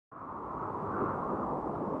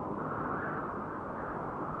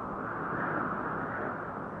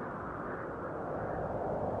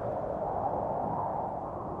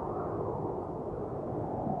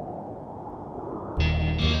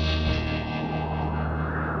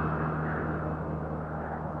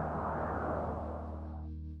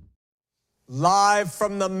Live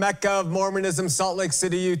from the Mecca of Mormonism, Salt Lake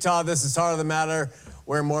City, Utah. This is Heart of the Matter,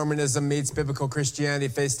 where Mormonism meets biblical Christianity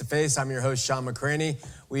face to face. I'm your host, Sean McCraney.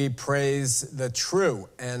 We praise the true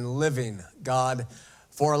and living God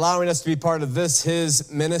for allowing us to be part of this,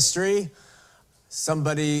 his ministry.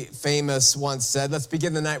 Somebody famous once said, let's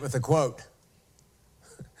begin the night with a quote.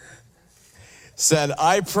 Said,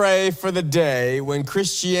 I pray for the day when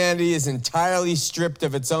Christianity is entirely stripped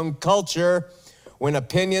of its own culture, when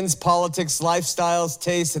opinions, politics, lifestyles,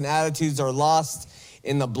 tastes, and attitudes are lost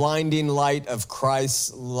in the blinding light of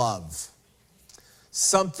Christ's love.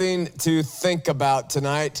 Something to think about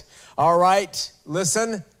tonight. All right,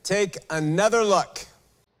 listen, take another look.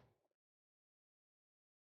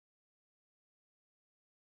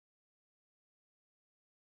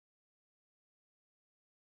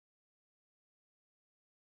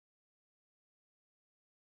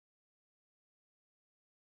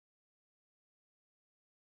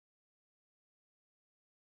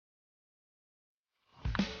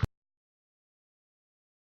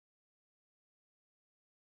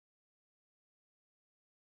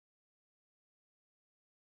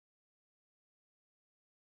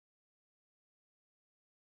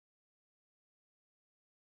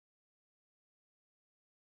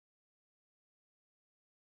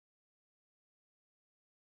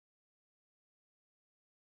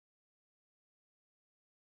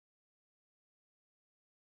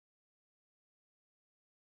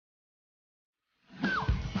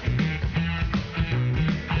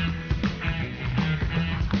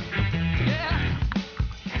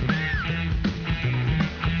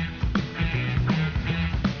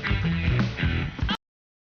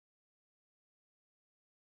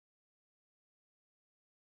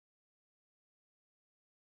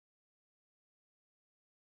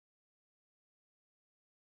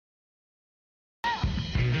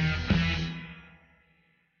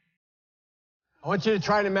 I want you to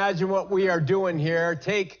try and imagine what we are doing here.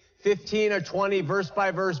 Take 15 or 20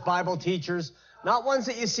 verse-by-verse Bible teachers, not ones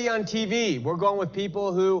that you see on TV. We're going with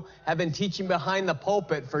people who have been teaching behind the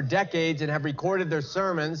pulpit for decades and have recorded their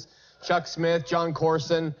sermons. Chuck Smith, John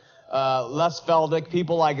Corson, Les Feldick,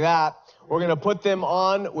 people like that. We're going to put them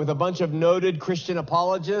on with a bunch of noted Christian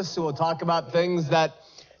apologists who will talk about things that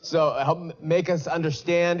help make us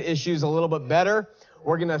understand issues a little bit better.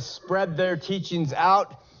 We're going to spread their teachings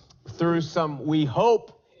out through some, we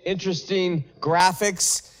hope, interesting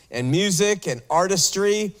graphics and music and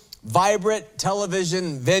artistry, vibrant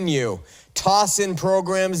television venue. Toss in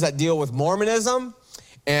programs that deal with Mormonism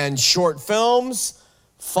and short films,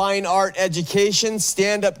 fine art education,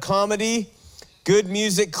 stand-up comedy, good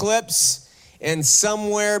music clips, and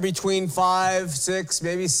somewhere between 5, 6,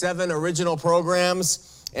 maybe 7 original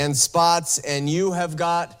programs and spots. And you have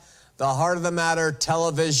got the Heart of the Matter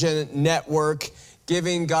television network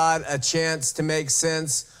giving God a chance to make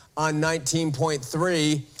sense on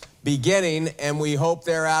 19.3 beginning, and we hope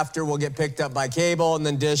thereafter will get picked up by cable and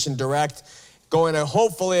then Dish and Direct, going to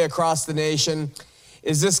hopefully across the nation.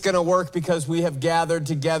 Is this going to work? Because we have gathered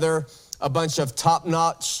together a bunch of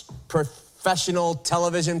top-notch professional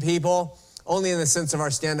television people. Only in the sense of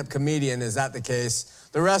our stand-up comedian is that the case.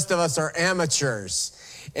 The rest of us are amateurs.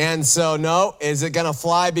 And so, no, is it going to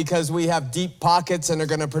fly because we have deep pockets and are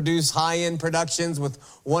going to produce high-end productions with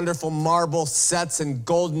wonderful marble sets and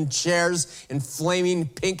golden chairs and flaming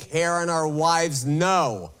pink hair on our wives?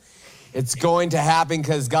 No. It's going to happen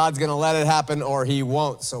because God's going to let it happen or he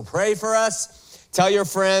won't. So pray for us. Tell your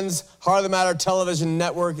friends. Heart of the Matter Television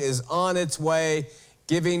Network is on its way,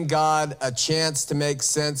 giving God a chance to make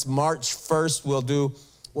sense. March 1st, we'll do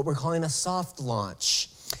what we're calling a soft launch.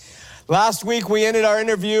 Last week, we ended our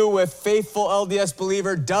interview with faithful LDS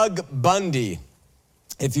believer Doug Bundy.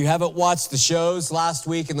 If you haven't watched the shows last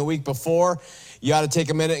week and the week before, you ought to take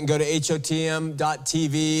a minute and go to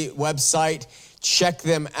hotm.tv website. Check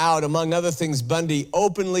them out. Among other things, Bundy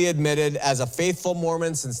openly admitted as a faithful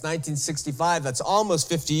Mormon since 1965, that's almost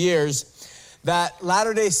 50 years, that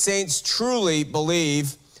Latter-day Saints truly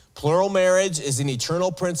believe plural marriage is an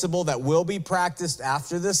eternal principle that will be practiced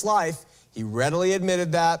after this life. He readily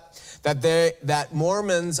admitted that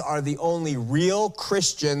Mormons are the only real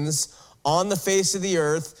Christians on the face of the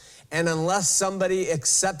earth, and unless somebody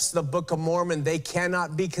accepts the Book of Mormon, they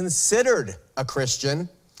cannot be considered a Christian.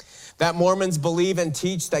 That Mormons believe and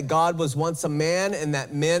teach that God was once a man and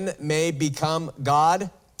that men may become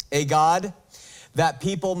a God. That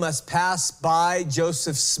people must pass by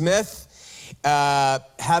Joseph Smith,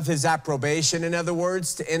 have his approbation, in other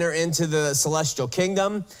words, to enter into the celestial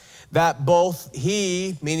kingdom. That both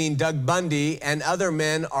he, meaning Doug Bundy, and other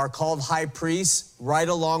men are called high priests right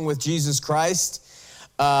along with Jesus Christ.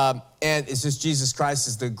 and it's just Jesus Christ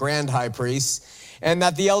is the grand high priest, and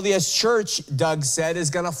that the LDS Church, Doug said,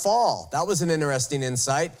 is going to fall. That was an interesting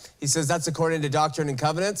insight. He says that's according to Doctrine and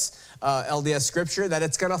Covenants, LDS scripture, that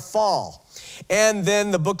it's going to fall. And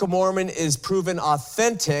then the Book of Mormon is proven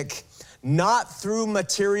authentic, not through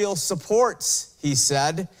material supports, he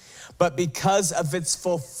said, but because of its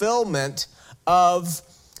fulfillment of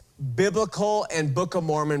biblical and Book of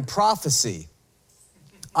Mormon prophecy.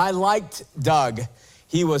 I liked Doug.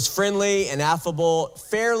 He was friendly and affable,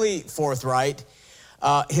 fairly forthright.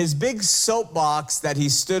 His big soapbox that he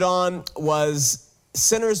stood on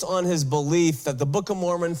centers on his belief that the Book of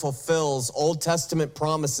Mormon fulfills Old Testament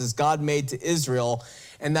promises God made to Israel,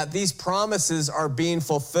 and that these promises are being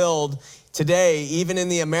fulfilled today, even in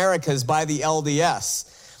the Americas, by the LDS.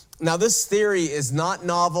 Now, this theory is not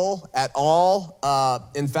novel at all.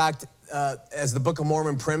 In fact, as the Book of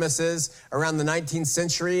Mormon premises, around the 19th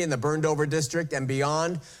century in the burned over district and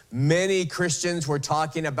beyond, many Christians were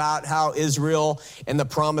talking about how Israel and the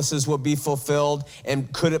promises would be fulfilled,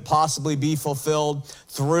 and could it possibly be fulfilled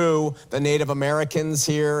through the Native Americans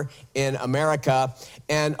here in America.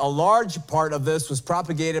 And a large part of this was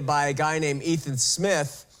propagated by a guy named Ethan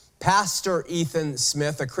Smith, Pastor Ethan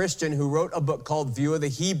Smith, a Christian who wrote a book called View of the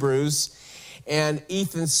Hebrews. And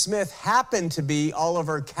Ethan Smith happened to be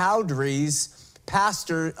Oliver Cowdery's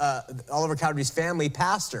pastor, Oliver Cowdery's family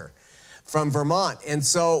pastor from Vermont. And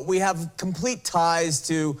so we have complete ties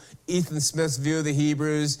to Ethan Smith's View of the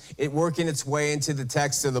Hebrews, it working its way into the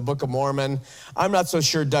text of the Book of Mormon. I'm not so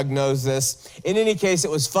sure Doug knows this. In any case,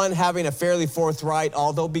 it was fun having a fairly forthright,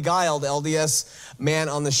 although beguiled LDS man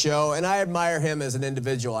on the show, and I admire him as an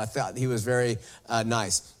individual. I thought he was very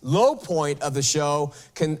nice. Low point of the show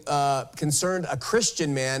concerned a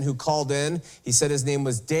Christian man who called in. He said his name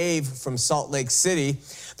was Dave from Salt Lake City.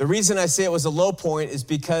 The reason I say it was a low point is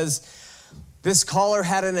because this caller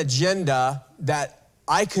had an agenda that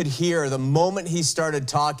I could hear the moment he started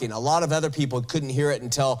talking. A lot of other people couldn't hear it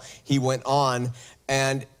until he went on.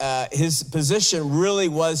 And his position really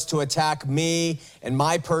was to attack me and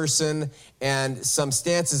my person and some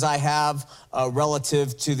stances I have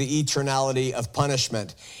relative to the eternality of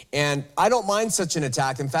punishment. And I don't mind such an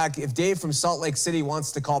attack. In fact, if Dave from Salt Lake City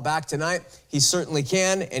wants to call back tonight, he certainly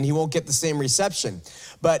can, and he won't get the same reception.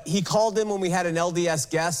 But he called in when we had an LDS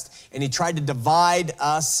guest, and he tried to divide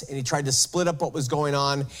us, and he tried to split up what was going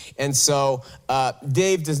on. And so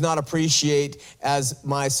Dave does not appreciate, as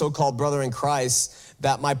my so-called brother in Christ,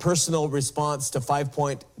 that my personal response to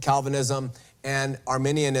 5-point Calvinism and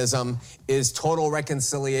Arminianism is total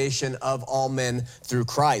reconciliation of all men through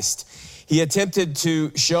Christ. He attempted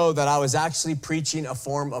to show that I was actually preaching a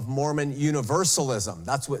form of Mormon universalism.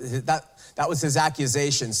 That was his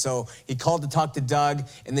accusation. So he called to talk to Doug,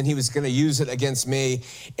 and then he was going to use it against me.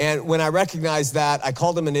 And when I recognized that, I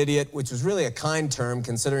called him an idiot, which was really a kind term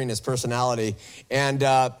considering his personality, and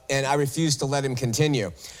I refused to let him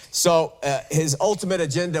continue. So his ultimate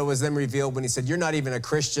agenda was then revealed when he said, "You're not even a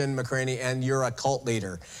Christian, McCraney, and you're a cult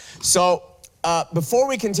leader." So before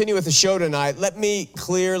we continue with the show tonight, let me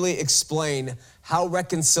clearly explain how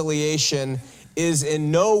reconciliation is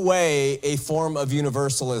in no way a form of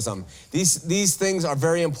universalism. These things are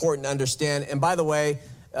very important to understand. And by the way,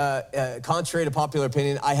 contrary to popular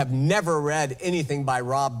opinion, I have never read anything by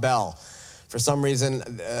Rob Bell. For some reason,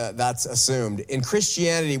 that's assumed. In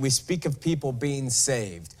Christianity, we speak of people being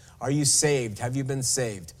saved. Are you saved? Have you been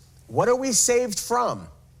saved? What are we saved from?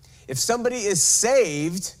 If somebody is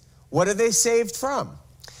saved, what are they saved from?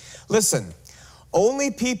 Listen,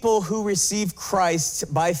 only people who receive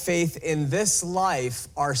Christ by faith in this life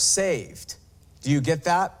are saved. Do you get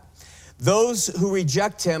that? Those who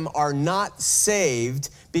reject him are not saved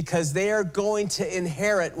because they are going to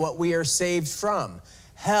inherit what we are saved from,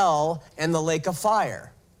 hell and the lake of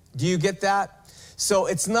fire. Do you get that? So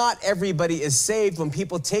it's not everybody is saved. When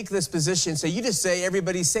people take this position, so you just say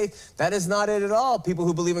everybody's saved. That is not it at all. People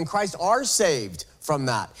who believe in Christ are saved from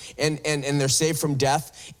that. And they're saved from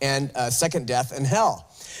death and second death and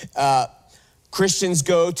hell. Christians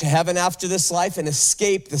go to heaven after this life and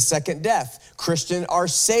escape the second death. Christians are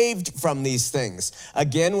saved from these things.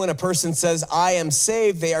 Again, when a person says, "I am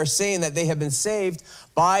saved," they are saying that they have been saved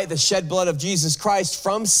by the shed blood of Jesus Christ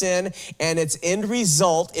from sin and its end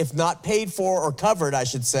result, if not paid for or covered, I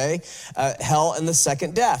should say, hell and the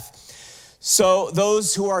second death. So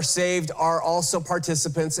those who are saved are also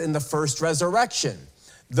participants in the first resurrection.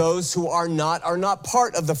 Those who are not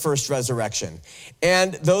part of the first resurrection.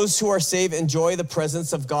 And those who are saved enjoy the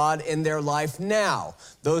presence of God in their life now.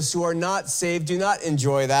 Those who are not saved do not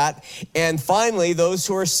enjoy that. And finally, those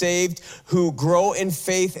who are saved, who grow in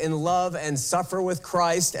faith and love and suffer with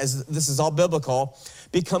Christ, as this is all biblical,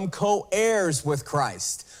 become co-heirs with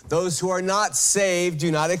Christ. Those who are not saved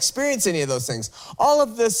do not experience any of those things. All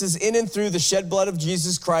of this is in and through the shed blood of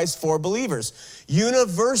Jesus Christ for believers.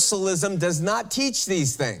 Universalism does not teach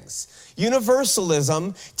these things.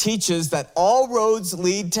 Universalism teaches that all roads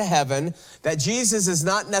lead to heaven, that Jesus is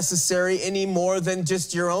not necessary any more than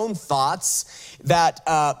just your own thoughts, that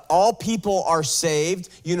all people are saved.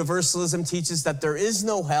 Universalism teaches that there is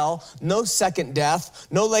no hell, no second death,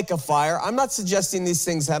 no lake of fire. I'm not suggesting these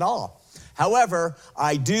things at all. However,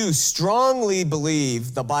 I do strongly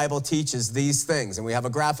believe the Bible teaches these things, and we have a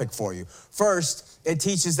graphic for you. First, it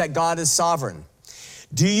teaches that God is sovereign.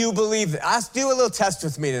 Do you believe that? Do a little test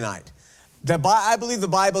with me tonight. I believe the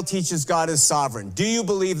Bible teaches God is sovereign. Do you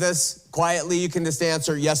believe this? Quietly, you can just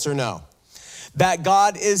answer yes or no. That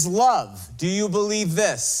God is love. Do you believe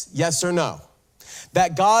this? Yes or no.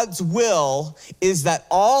 That God's will is that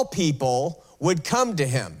all people would come to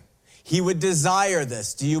him. He would desire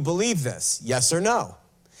this. Do you believe this? Yes or no?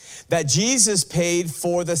 That Jesus paid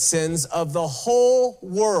for the sins of the whole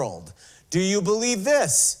world. Do you believe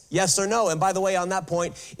this? Yes or no? And by the way, on that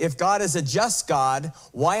point, if God is a just God,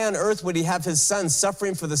 why on earth would he have his son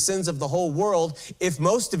suffering for the sins of the whole world if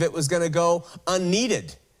most of it was going to go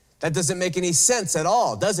unneeded? That doesn't make any sense at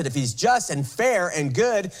all, does it? If he's just and fair and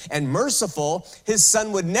good and merciful, his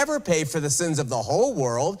son would never pay for the sins of the whole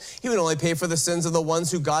world. He would only pay for the sins of the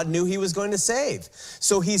ones who God knew he was going to save.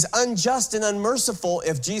 So he's unjust and unmerciful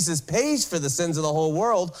if Jesus pays for the sins of the whole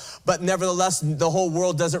world, but nevertheless, the whole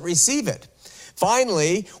world doesn't receive it.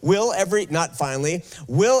 Finally, will every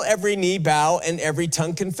knee bow and every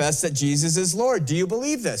tongue confess that Jesus is Lord? Do you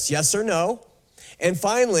believe this? Yes or no? And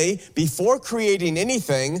finally, before creating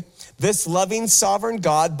anything, this loving sovereign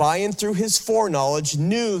God, by and through his foreknowledge,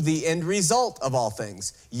 knew the end result of all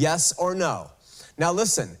things. Yes or no? Now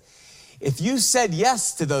listen, if you said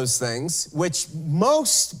yes to those things, which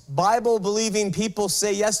most Bible-believing people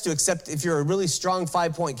say yes to, except if you're a really strong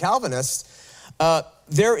 5-point Calvinist,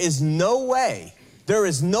 there is no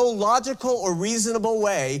logical or reasonable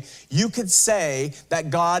way you could say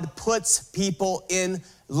that God puts people in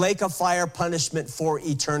lake of fire punishment for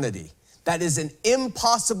eternity. That is an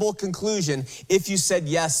impossible conclusion if you said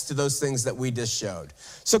yes to those things that we just showed.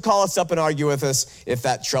 So call us up and argue with us if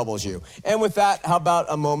that troubles you. And with that, how about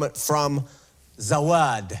a moment from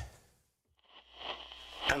Zawad?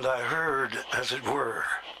 And I heard, as it were,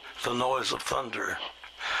 the noise of thunder.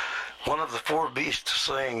 One of the 4 beasts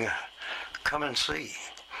saying, "Come and see."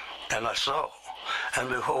 And I saw, and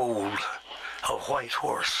behold, a white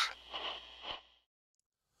horse.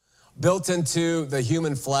 Built into the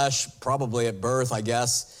human flesh, probably at birth, I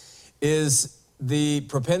guess, is the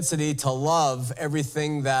propensity to love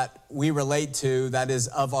everything that we relate to that is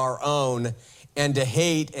of our own, and to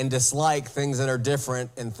hate and dislike things that are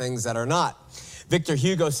different and things that are not. Victor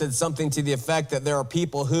Hugo said something to the effect that there are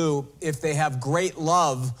people who, if they have great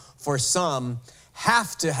love for some,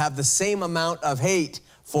 have to have the same amount of hate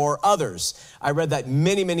for others. I read that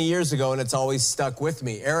many, many years ago, and it's always stuck with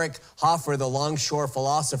me. Erich Hoffer, the longshore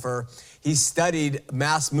philosopher, he studied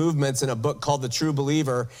mass movements in a book called The True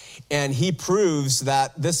Believer, and he proves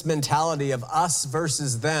that this mentality of us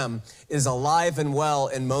versus them is alive and well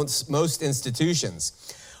in most institutions.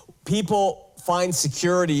 People find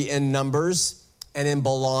security in numbers and in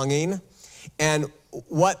belonging, and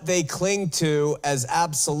what they cling to as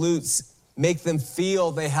absolutes make them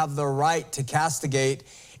feel they have the right to castigate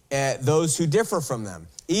those who differ from them.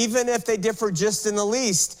 Even if they differ just in the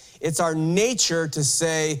least, it's our nature to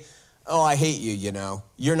say, "Oh, I hate you,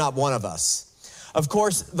 you're not one of us." Of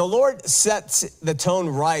course, the Lord sets the tone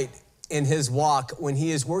right in his walk when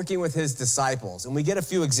he is working with his disciples. And we get a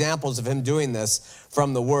few examples of him doing this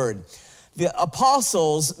from the word. The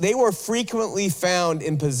apostles, they were frequently found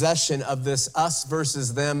in possession of this us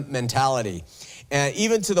versus them mentality. And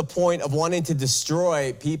even to the point of wanting to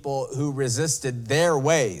destroy people who resisted their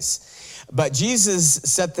ways. But Jesus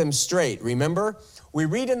set them straight, remember? We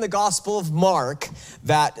read in the Gospel of Mark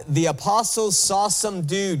that the apostles saw some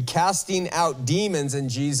dude casting out demons in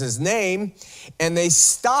Jesus' name, and they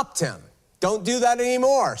stopped him. Don't do that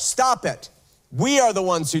anymore. Stop it. We are the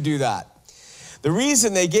ones who do that. The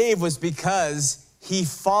reason they gave was because he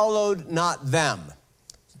followed not them.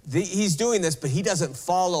 He's doing this, but he doesn't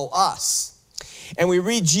follow us. And we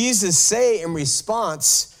read Jesus say in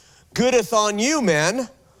response, "Goodeth on you, men.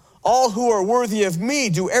 All who are worthy of me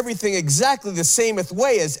do everything exactly the sameth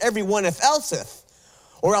way as everyone elseth,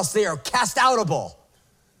 or else they are cast outable.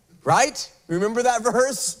 Right? Remember that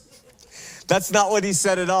verse? That's not what he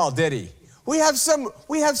said at all, did he? We have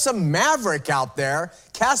some maverick out there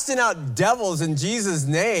casting out devils in Jesus'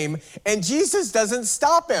 name, and Jesus doesn't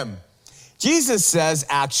stop him. Jesus says,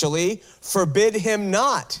 actually, forbid him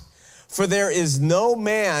not. For there is no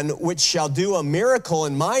man which shall do a miracle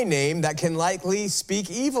in my name that can likely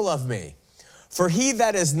speak evil of me. For he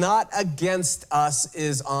that is not against us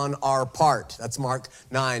is on our part. That's Mark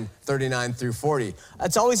 9:39-40.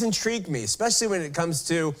 That's always intrigued me, especially when it comes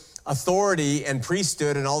to authority and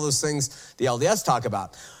priesthood and all those things the LDS talk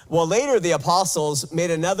about. Well, later the apostles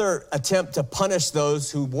made another attempt to punish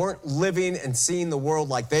those who weren't living and seeing the world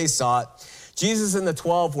like they saw it. Jesus and the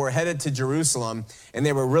 12 were headed to Jerusalem, and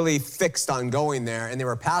they were really fixed on going there, and they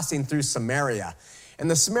were passing through Samaria.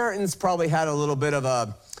 And the Samaritans probably had a little bit of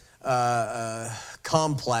a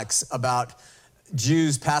complex about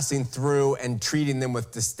Jews passing through and treating them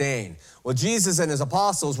with disdain. Well, Jesus and his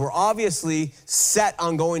apostles were obviously set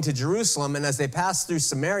on going to Jerusalem, and as they passed through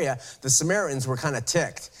Samaria, the Samaritans were kind of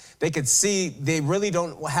ticked. They could see they really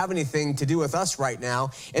don't have anything to do with us right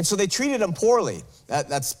now, and so they treated them poorly.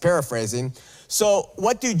 That's paraphrasing. So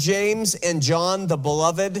what do James and John, the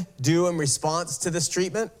beloved, do in response to this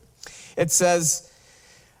treatment? It says,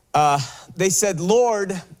 they said,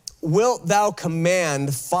 Lord, wilt thou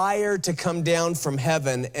command fire to come down from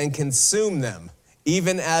heaven and consume them,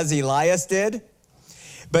 even as Elias did?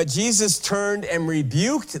 But Jesus turned and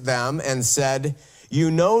rebuked them and said,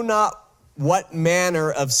 you know not what manner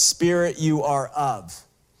of spirit you are of.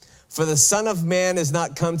 For the Son of Man is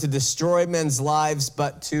not come to destroy men's lives,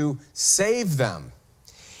 but to save them.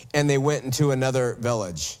 And they went into another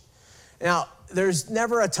village. Now, there's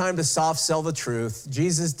never a time to soft sell the truth.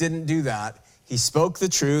 Jesus didn't do that. He spoke the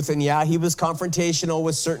truth, and yeah, he was confrontational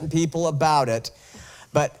with certain people about it,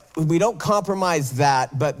 but we don't compromise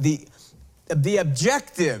that. But the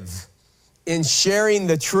objective in sharing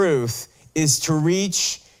the truth is to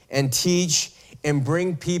reach and teach and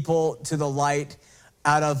bring people to the light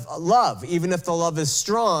out of love. Even if the love is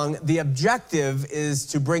strong, the objective is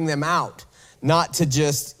to bring them out, not to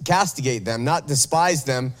just castigate them, not despise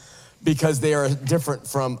them because they are different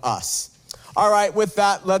from us. All right, with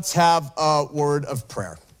that, let's have a word of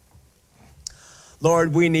prayer.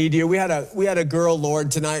 Lord, we need you. We had a girl,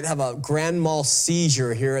 Lord, tonight have a grand mal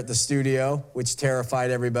seizure here at the studio, which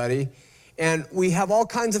terrified everybody. And we have all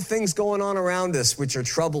kinds of things going on around us which are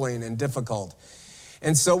troubling and difficult.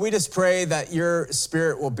 And so we just pray that your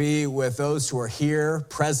spirit will be with those who are here,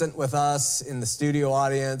 present with us in the studio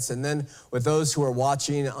audience, and then with those who are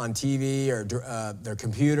watching on TV or their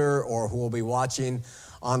computer, or who will be watching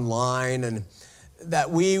online, and that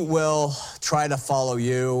we will try to follow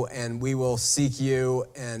you, and we will seek you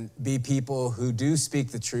and be people who do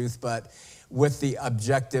speak the truth, but with the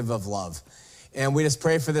objective of love. And we just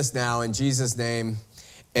pray for this now in Jesus' name,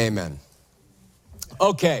 amen.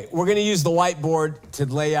 Okay, we're gonna use the whiteboard to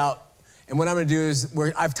lay out, and what I'm gonna do is,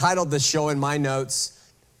 I've titled this show in my notes,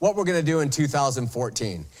 what we're gonna do in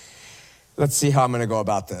 2014. Let's see how I'm gonna go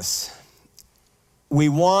about this. We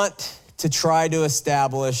want to try to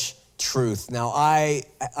establish truth. Now, I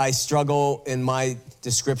struggle in my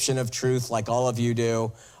description of truth like all of you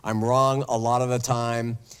do. I'm wrong a lot of the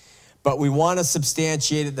time, but we want to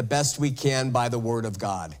substantiate it the best we can by the word of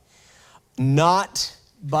God, not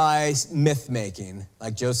by myth making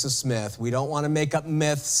like Joseph Smith. We don't want to make up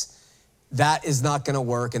myths. That is not going to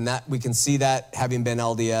work, and that we can see that having been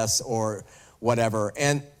LDS or whatever.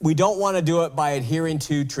 And we don't want to do it by adhering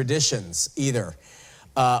to traditions either.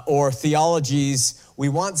 Or theologies. We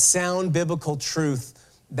want sound biblical truth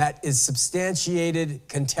that is substantiated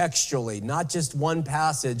contextually, not just one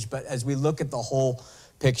passage, but as we look at the whole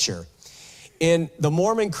picture. In the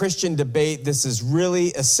Mormon Christian debate, this is really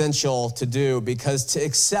essential to do, because to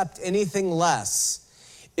accept anything less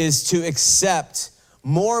is to accept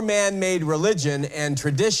more man-made religion and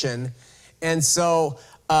tradition. And so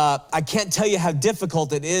I can't tell you how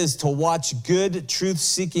difficult it is to watch good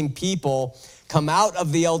truth-seeking people come out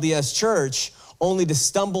of the LDS church only to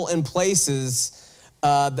stumble in places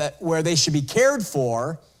where they should be cared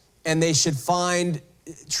for, and they should find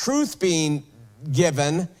truth being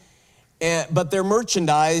given, but they're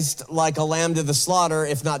merchandised like a lamb to the slaughter,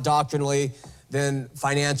 if not doctrinally, then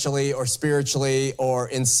financially or spiritually or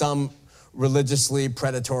in some religiously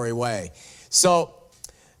predatory way. So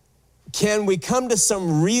can we come to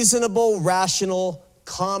some reasonable, rational,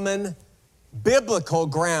 common biblical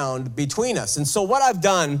ground between us? And so what I've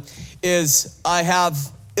done is I have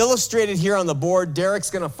illustrated here on the board. Derek's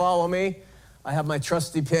going to follow me. I have my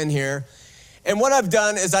trusty pen here. And what I've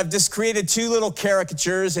done is I've just created two little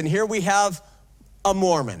caricatures, and here we have a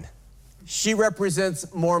Mormon. She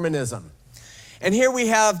represents Mormonism. And here we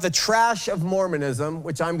have the trash of Mormonism,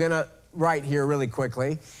 which I'm gonna write here really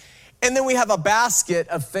quickly. And then we have a basket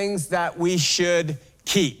of things that we should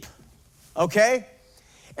keep, okay?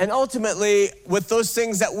 And ultimately, with those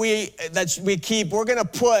things that we keep, we're gonna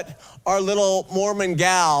put our little Mormon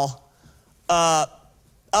gal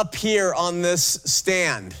up here on this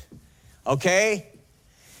stand, okay?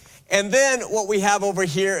 And then what we have over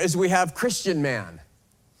here is we have Christian man.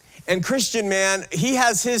 And Christian man, he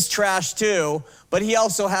has his trash too, but he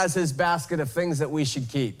also has his basket of things that we should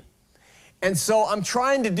keep. And so I'm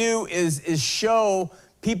trying to do is show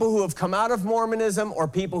people who have come out of Mormonism or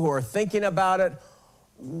people who are thinking about it,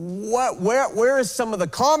 where is some of the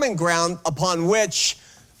common ground upon which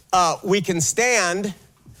we can stand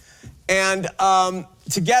and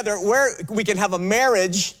together, where we can have a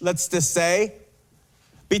marriage, let's just say,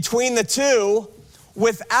 between the two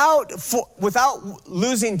without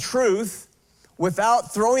losing truth,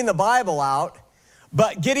 without throwing the Bible out,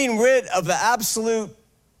 but getting rid of the absolute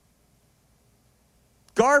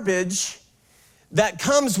garbage that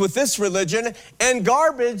comes with this religion and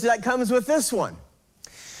garbage that comes with this one.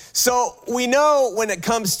 So we know when it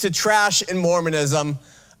comes to trash in Mormonism,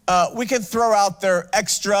 we can throw out their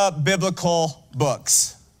extra biblical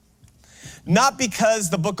books. Not because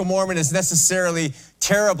the Book of Mormon is necessarily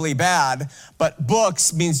terribly bad, but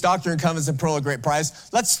books means Doctrine and Covenants and Pearl of Great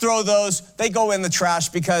Price. Let's throw those. They go in the trash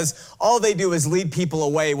because all they do is lead people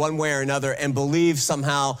away one way or another and believe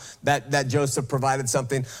somehow that Joseph provided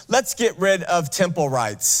something. Let's get rid of temple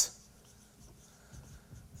rights.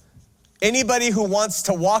 Anybody who wants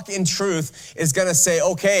to walk in truth is going to say,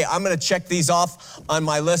 okay, I'm going to check these off on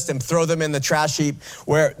my list and throw them in the trash heap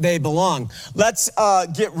where they belong. Let's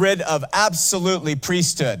get rid of absolutely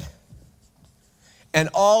priesthood and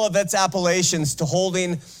all of its appellations to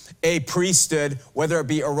holding a priesthood, whether it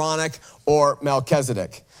be Aaronic or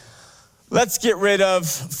Melchizedek. Let's get rid of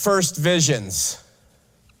first visions,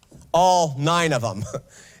 all 9 of them.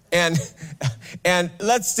 And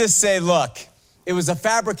let's just say, look, it was a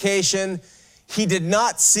fabrication. He did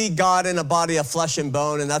not see God in a body of flesh and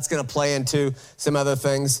bone, and that's going to play into some other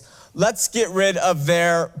things. Let's get rid of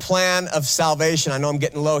their plan of salvation. I know I'm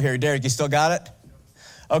getting low here. Derek, you still got it?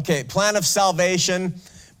 Okay, plan of salvation,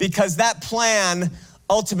 because that plan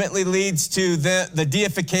ultimately leads to the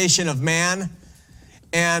deification of man,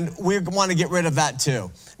 and we want to get rid of that too.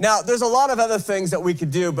 Now, there's a lot of other things that we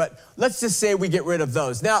could do, but let's just say we get rid of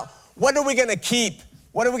those. Now, what are we going to keep?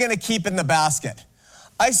 What are we going to keep in the basket?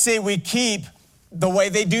 I say we keep the way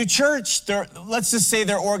they do church. Let's just say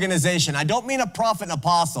their organization. I don't mean a prophet and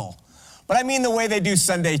apostle, but I mean the way they do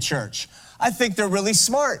Sunday church. I think they're really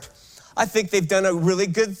smart. I think they've done a really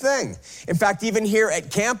good thing. In fact, even here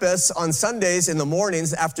at campus on Sundays in the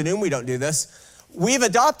mornings, afternoon, we don't do this. We've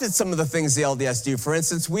adopted some of the things the LDS do. For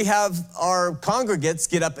instance, we have our congregates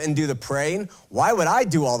get up and do the praying. Why would I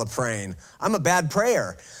do all the praying? I'm a bad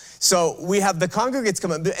prayer. So we have the congregates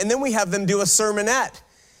come up, and then we have them do a sermonette,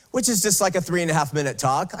 which is just like a 3.5-minute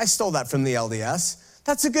talk. I stole that from the LDS.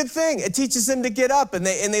 That's a good thing. It teaches them to get up, and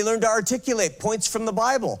they learn to articulate points from the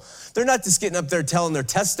Bible. They're not just getting up there telling their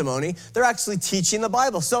testimony. They're actually teaching the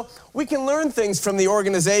Bible. So we can learn things from the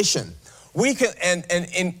organization. We can,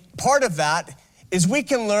 and part of that is we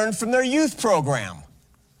can learn from their youth program.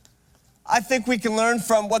 I think we can learn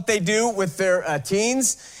from what they do with their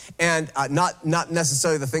teens, and not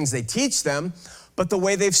necessarily the things they teach them, but the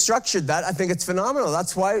way they've structured that. I think it's phenomenal.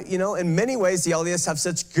 That's why, in many ways, the LDS have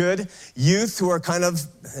such good youth who are kind of,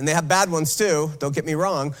 and they have bad ones too, don't get me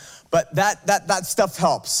wrong, but that stuff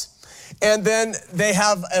helps. And then they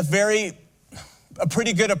have a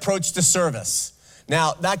pretty good approach to service.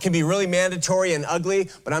 Now, that can be really mandatory and ugly,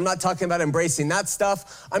 but I'm not talking about embracing that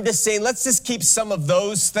stuff. I'm just saying, let's just keep some of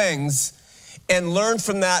those things and learn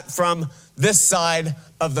from that from this side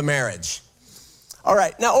of the marriage. All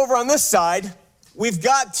right, now over on this side, we've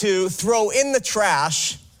got to throw in the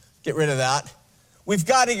trash, get rid of that. We've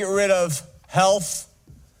got to get rid of health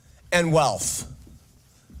and wealth.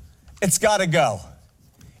 It's got to go.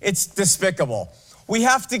 It's despicable. We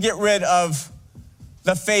have to get rid of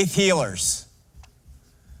the faith healers.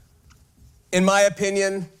 In my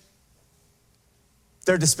opinion,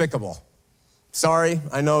 they're despicable. Sorry,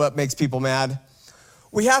 I know that makes people mad.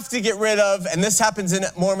 We have to get rid of, and this happens in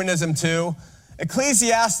Mormonism too,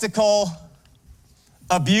 ecclesiastical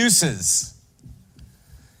abuses.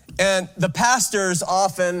 And the pastors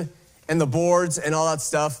often, and the boards and all that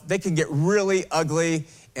stuff, they can get really ugly,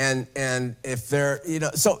 and if they're,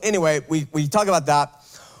 so anyway, we talk about that.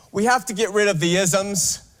 we have to get rid of the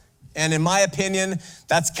isms. And in my opinion,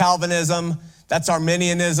 that's Calvinism, that's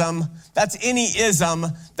Arminianism, that's any ism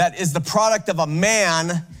that is the product of a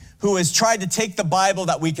man who has tried to take the Bible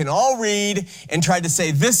that we can all read and tried to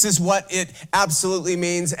say this is what it absolutely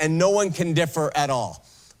means and no one can differ at all.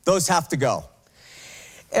 Those have to go.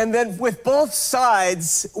 And then with both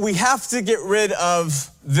sides, we have to get rid of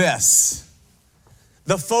this,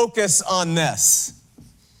 the focus on this.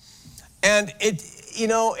 And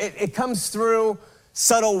it comes through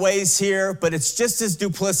subtle ways here, but it's just as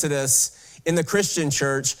duplicitous in the Christian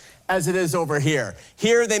church as it is over here.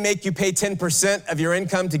 Here they make you pay 10% of your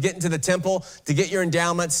income to get into the temple, to get your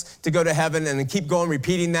endowments, to go to heaven, and then keep going,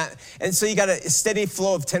 repeating that. And so you got a steady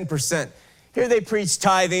flow of 10%. Here they preach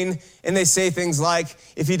tithing, and they say things like,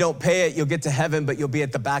 if you don't pay it, you'll get to heaven, but you'll be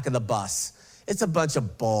at the back of the bus. It's a bunch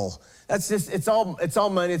of bull. That's just, it's all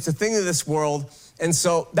money. It's a thing of this world. And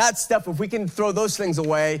so that stuff, if we can throw those things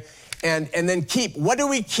away and then keep, what do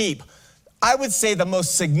we keep? I would say the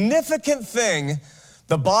most significant thing,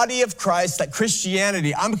 the body of Christ, that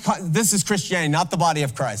Christianity, this is Christianity, not the body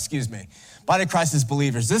of Christ, excuse me. Body of Christ is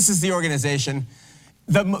believers. This is the organization.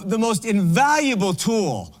 The most invaluable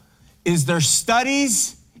tool is their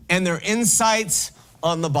studies and their insights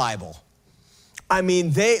on the Bible. I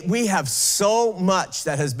mean, we have so much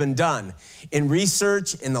that has been done in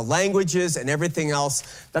research, in the languages and everything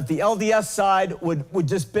else, that the LDS side would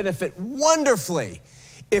just benefit wonderfully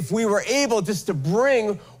if we were able just to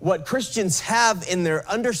bring what Christians have in their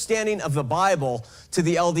understanding of the Bible to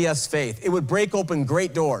the LDS faith. It would break open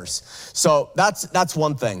great doors. So that's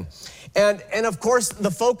one thing. And of course,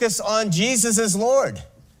 the focus on Jesus as Lord,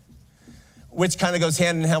 which kind of goes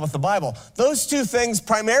hand in hand with the Bible. Those two things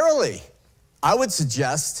primarily, I would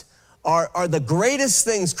suggest, are the greatest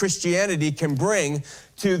things Christianity can bring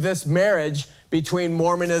to this marriage between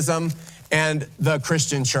Mormonism and the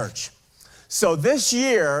Christian church. So this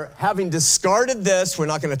year, having discarded this, we're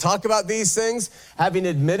not going to talk about these things, having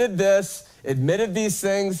admitted these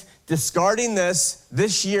things, discarding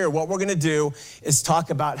this year, what we're going to do is talk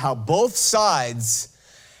about how both sides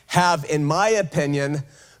have, in my opinion,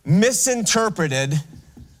 misinterpreted.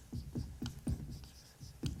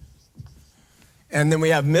 And then we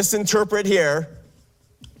have misinterpret here,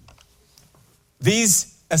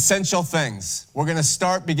 these essential things. We're going to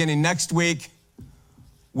start beginning next week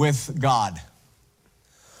with God.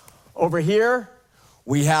 Over here,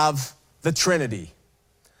 we have the Trinity.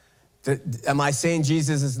 Am I saying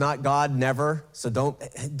Jesus is not God? Never. So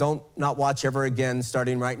don't not watch ever again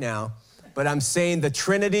starting right now. But I'm saying the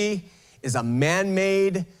Trinity is a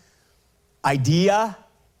man-made idea,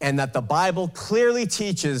 and that the Bible clearly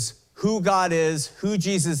teaches who God is, who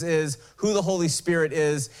Jesus is, who the Holy Spirit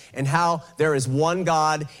is, and how there is one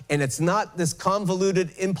God, and it's not this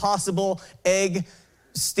convoluted, impossible egg,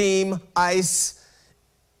 steam, ice,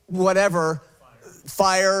 whatever,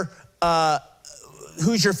 fire,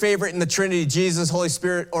 who's your favorite in the Trinity, Jesus, Holy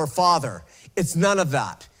Spirit, or Father? It's none of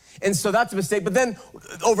that. And so that's a mistake. But then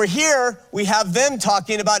over here, we have them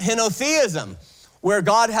talking about henotheism, where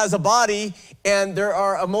God has a body and there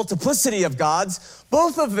are a multiplicity of gods.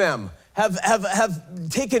 Both of them have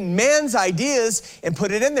taken man's ideas and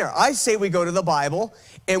put it in there. I say we go to the Bible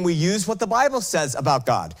and we use what the Bible says about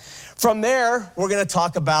God. From there, we're going to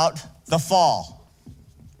talk about the fall.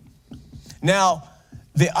 Now,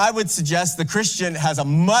 I would suggest the Christian has a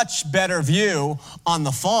much better view on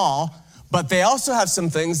the fall, but they also have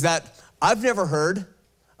some things that I've never heard,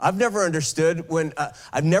 I've never understood,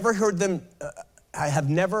 I've never heard them, I have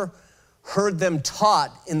never heard them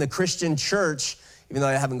taught in the Christian church, even though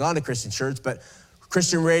I haven't gone to Christian church, but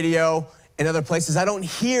Christian radio and other places, I don't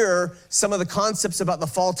hear some of the concepts about the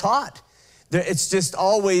fall taught. It's just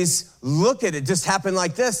always, look at it, just happened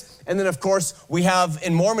like this. And then of course, we have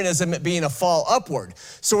in Mormonism it being a fall upward.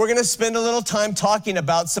 So we're gonna spend a little time talking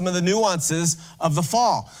about some of the nuances of the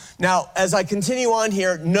fall. Now, as I continue on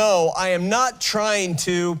here, no, I am not trying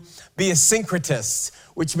to be a syncretist,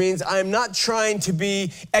 which means I am not trying to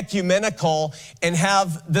be ecumenical and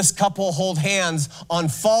have this couple hold hands on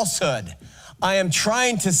falsehood. I am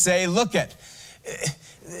trying to say, look at,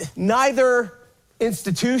 neither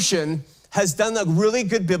institution has done a really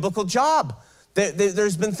good biblical job.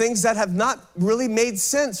 There's been things that have not really made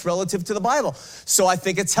sense relative to the Bible. So I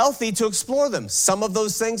think it's healthy to explore them. Some of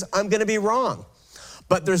those things I'm gonna be wrong.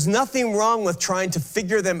 But there's nothing wrong with trying to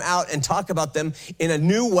figure them out and talk about them in a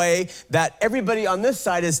new way that everybody on this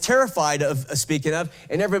side is terrified of speaking of,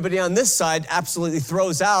 and everybody on this side absolutely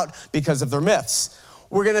throws out because of their myths.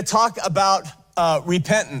 We're gonna talk about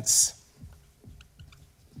repentance.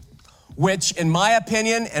 which in my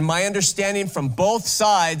opinion and my understanding from both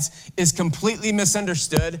sides is completely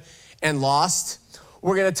misunderstood and lost.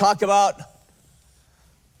 We're going to talk about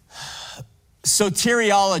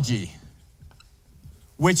soteriology,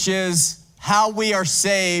 which is how we are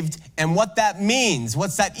saved and what that means.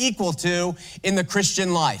 What's that equal to in the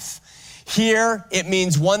Christian life? Here, it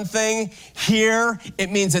means one thing. Here,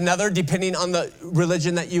 it means another, depending on the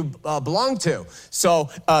religion that you belong to. So,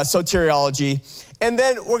 soteriology. And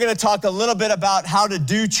then we're going to talk a little bit about how to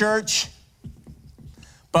do church.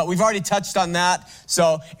 But we've already touched on that.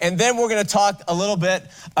 So, and then we're going to talk a little bit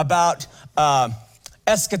about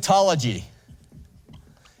eschatology.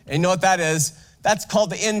 And you know what that is? That's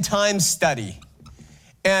called the end times study.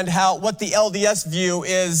 And what the LDS view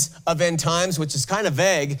is of end times, which is kind of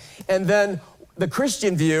vague. And then the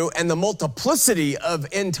Christian view and the multiplicity of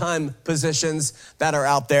end time positions that are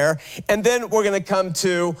out there. And then we're going to come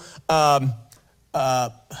to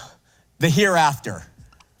the hereafter,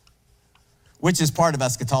 which is part of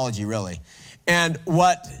eschatology, really. And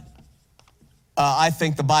what I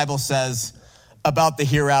think the Bible says about the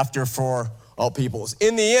hereafter for all peoples.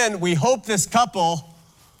 In the end, we hope this couple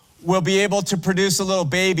will be able to produce a little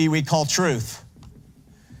baby we call truth.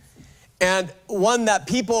 And one that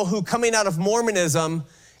people who coming out of Mormonism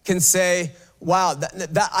can say, wow,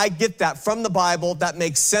 that I get that from the Bible. That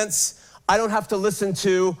makes sense. I don't have to listen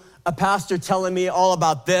to a pastor telling me all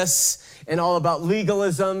about this and all about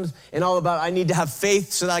legalisms and all about I need to have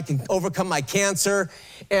faith so that I can overcome my cancer.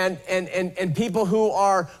 And people who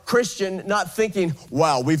are Christian not thinking,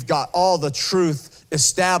 wow, we've got all the truth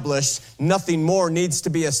established. Nothing more needs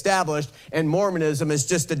to be established. And Mormonism is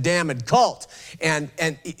just a damned cult. And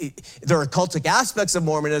there are cultic aspects of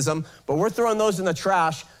Mormonism, but we're throwing those in the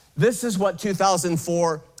trash. This is what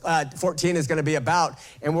 2014 is going to be about.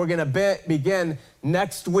 And we're going to begin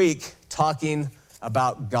next week talking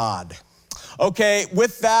about God. Okay,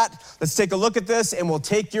 with that, let's take a look at this and we'll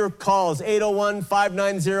take your calls.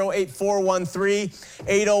 801-590-8413,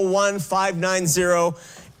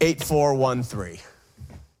 801-590-8413.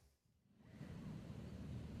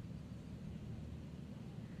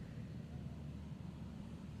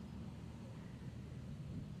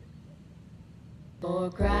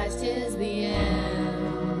 For Christ is the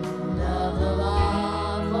end of the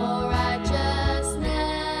law for righteousness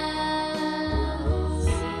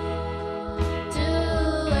to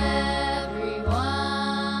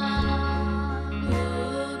everyone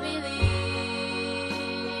who believes.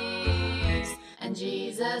 And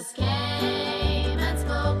Jesus came and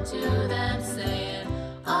spoke to them, saying,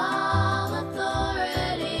 all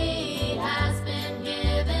authority has been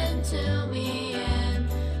given to me in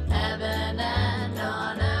heaven and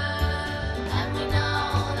on earth. And we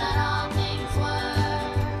know that all things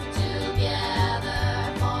work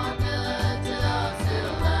together for good to those who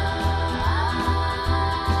love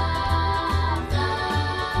God.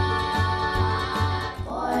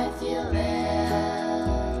 For if you live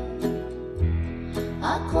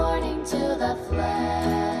according to the flesh,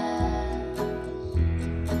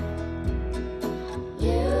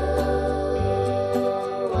 you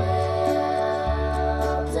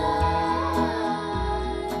will die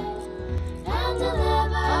and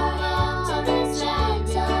deliver into the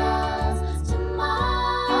Gentiles to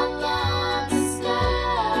mock and to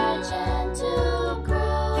scourge and to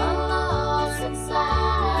crucify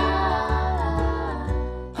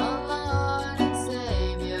our Lord and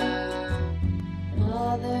Savior.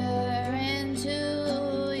 Father,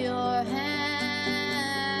 into your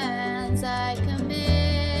hands I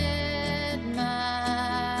commit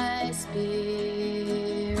my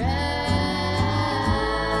spirit.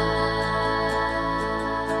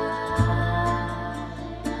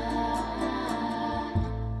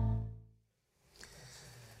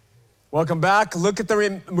 Welcome back. Look at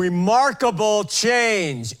the remarkable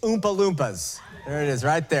change. Oompa Loompas. There it is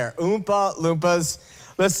right there. Oompa Loompas.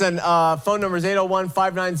 Listen, phone number is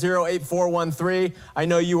 801-590-8413. I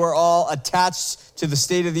know you are all attached to the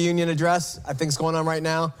State of the Union address. I think it's going on right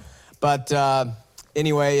now. But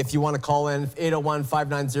anyway, if you want to call in,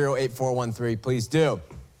 801-590-8413, please do.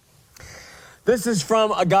 This is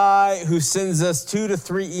from a guy who sends us 2 to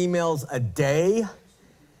 3 emails a day.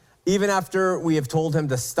 Even after we have told him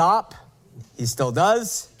to stop, he still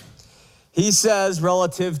does. He says,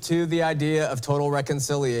 relative to the idea of total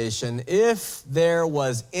reconciliation, if there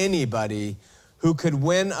was anybody who could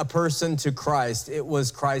win a person to Christ, it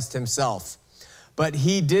was Christ himself. But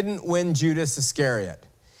he didn't win Judas Iscariot.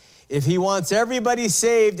 If he wants everybody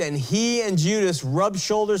saved and he and Judas rubbed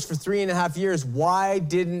shoulders for 3.5 years, why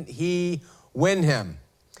didn't he win him?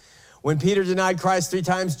 When Peter denied Christ 3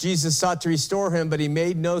 times, Jesus sought to restore him, but he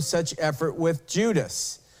made no such effort with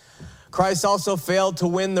Judas. Christ also failed to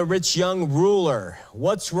win the rich young ruler.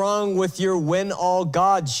 What's wrong with your win all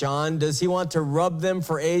God, Sean? Does he want to rub them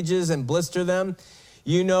for ages and blister them?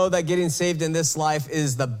 You know that getting saved in this life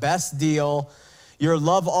is the best deal. Your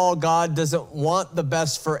love all God doesn't want the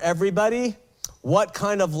best for everybody. What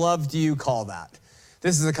kind of love do you call that?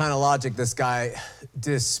 This is the kind of logic this guy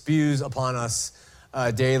spews upon us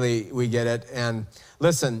daily. We get it. And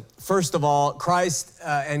listen, first of all, Christ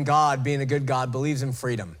and God, being a good God, believes in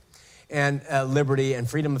freedom and liberty and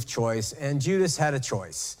freedom of choice. And Judas had a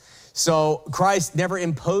choice. So Christ never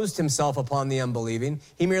imposed himself upon the unbelieving.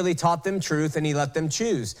 He merely taught them truth and he let them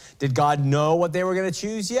choose. Did God know what they were going to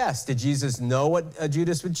choose? Yes. Did Jesus know what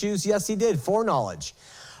Judas would choose? Yes, he did. Foreknowledge.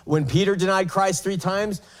 When Peter denied Christ 3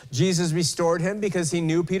 times, Jesus restored him because he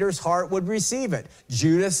knew Peter's heart would receive it.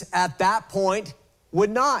 Judas at that point would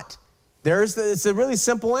not. It's a really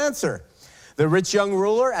simple answer. The rich young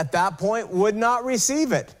ruler at that point would not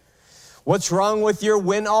receive it. What's wrong with your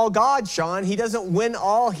win all God, Sean? He doesn't win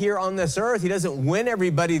all here on this earth. He doesn't win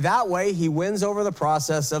everybody that way. He wins over the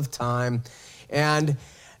process of time. And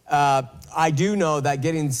I do know that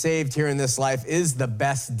getting saved here in this life is the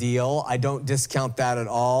best deal. I don't discount that at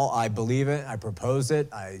all. I believe it. I propose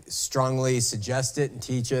it. I strongly suggest it and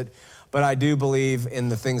teach it. But I do believe in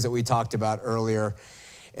the things that we talked about earlier.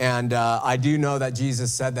 And I do know that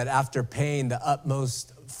Jesus said that after paying the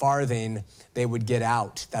utmost farthing, they would get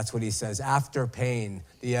out. That's what he says. After paying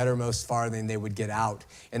the uttermost farthing, they would get out.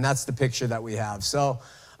 And that's the picture that we have. So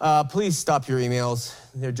please stop your emails.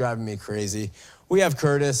 They're driving me crazy. We have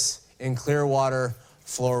Curtis in Clearwater,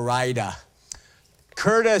 Florida.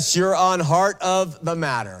 Curtis, you're on Heart of the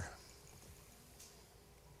Matter.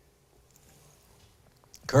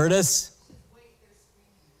 Curtis?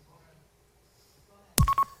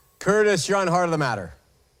 Curtis, you're on Heart of the Matter.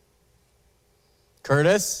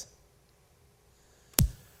 Curtis?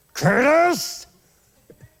 Curtis?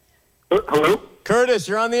 Hello? Curtis,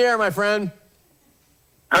 you're on the air, my friend.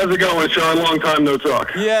 How's it going, Sean? Long time no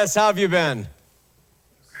talk. Yes, how have you been?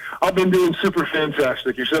 I've been doing super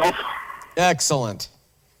fantastic. Yourself? Excellent.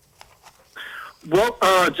 Well,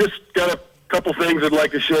 just got a couple things I'd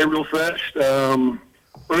like to share real fast.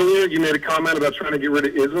 Earlier, you made a comment about trying to get rid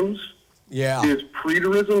of isms. Yeah. Is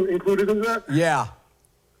preterism included in that? Yeah.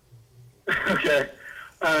 Okay.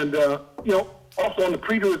 And, also on the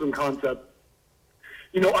preterism concept,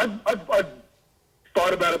 I've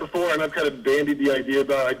thought about it before, and I've kind of bandied the idea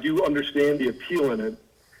about it. I do understand the appeal in it.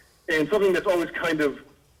 And something that's always kind of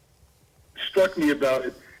struck me about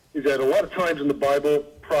it is that a lot of times in the Bible,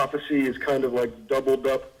 prophecy is kind of like doubled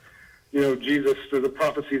up. Jesus, the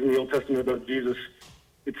prophecies in the Old Testament about Jesus,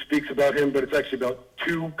 it speaks about him, but it's actually about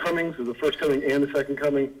 2 comings, so the first coming and the second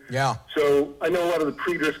coming. Yeah. So I know a lot of the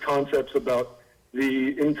preterist concepts about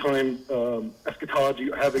the end-time eschatology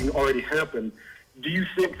having already happened. Do you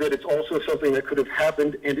think that it's also something that could have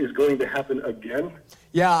happened and is going to happen again?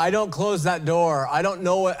 Yeah, I don't close that door. I don't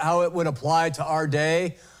know how it would apply to our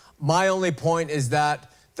day. My only point is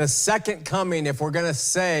that the second coming, if we're going to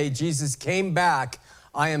say Jesus came back,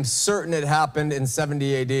 I am certain it happened in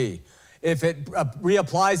 70 AD. If it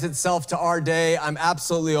reapplies itself to our day, I'm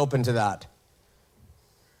absolutely open to that.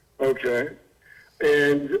 Okay.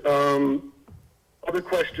 And other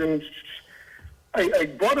questions. I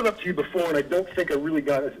brought it up to you before, and I don't think I really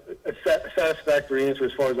got a satisfactory answer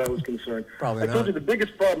as far as I was concerned. Probably not. I told you the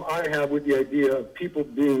biggest problem I have with the idea of people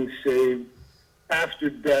being saved after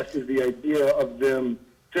death is the idea of them,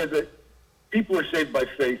 says that people are saved by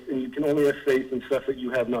faith, and you can only have faith in stuff that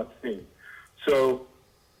you have not seen. So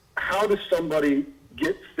how does somebody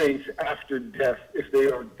get faith after death if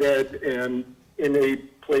they are dead and in a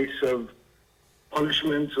place of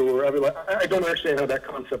punishment or other? I don't understand how that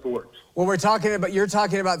concept works. Well, you're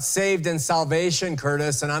talking about saved in salvation,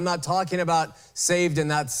 Curtis, and I'm not talking about saved in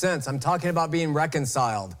that sense. I'm talking about being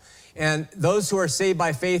reconciled. And those who are saved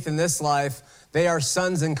by faith in this life, they are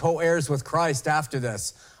sons and co-heirs with Christ after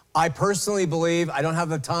this. I personally believe, I don't have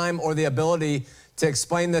the time or the ability to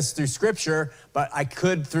explain this through scripture, but I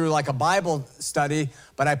could through like a Bible study.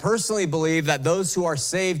 But I personally believe that those who are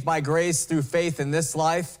saved by grace through faith in this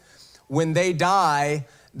life, when they die,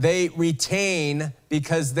 they retain,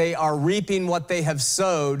 because they are reaping what they have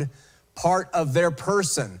sowed, part of their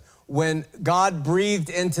person. When God breathed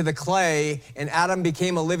into the clay and Adam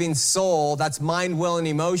became a living soul, that's mind, will, and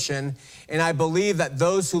emotion. And I believe that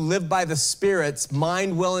those who live by the Spirit's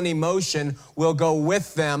mind, will, and emotion will go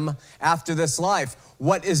with them after this life.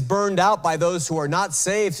 what is burned out by those who are not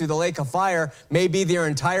saved through the lake of fire may be their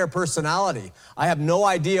entire personality. I have no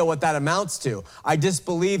idea what that amounts to. I just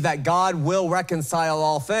believe that God will reconcile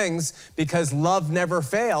all things because love never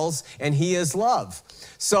fails, and he is love.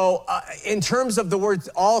 So in terms of the word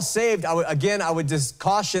all saved, I would just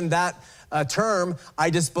caution that term. I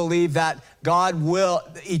just believe that God will,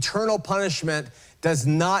 eternal punishment does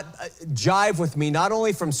not jive with me, not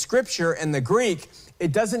only from Scripture and the Greek.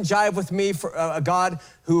 It doesn't jive with me for a God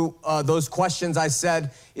who, those questions I said,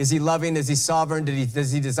 is he loving, is he sovereign,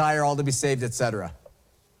 does he desire all to be saved, etc.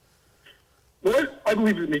 Well, I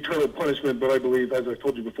believe in eternal punishment, but I believe, as I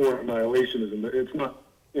told you before, annihilationism. It's not,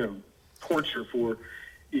 torture for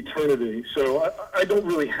eternity. So I don't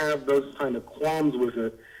really have those kind of qualms with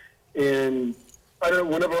it. And I don't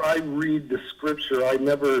know, whenever I read the Scripture,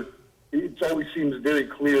 it always seems very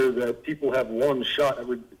clear that people have one shot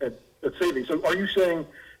at saving. So are you saying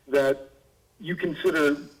that you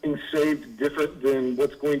consider being saved different than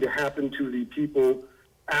what's going to happen to the people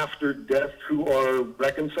after death who are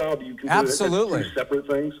reconciled? Do you consider Absolutely. That two separate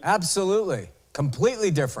things? Absolutely. Completely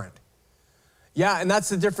different. Yeah, and that's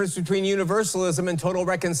the difference between universalism and total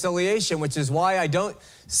reconciliation, which is why I don't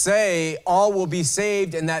say all will be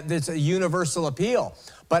saved and that there's a universal appeal.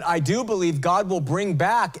 But I do believe God will bring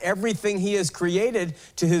back everything he has created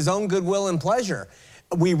to his own goodwill and pleasure.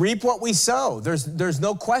 We reap what we sow. There's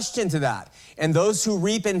no question to that. And those who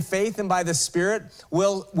reap in faith and by the Spirit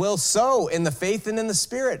will sow in the faith and in the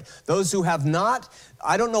Spirit. Those who have not,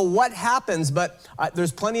 I don't know what happens, but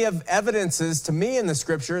there's plenty of evidences to me in the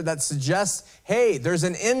Scripture that suggests, hey, there's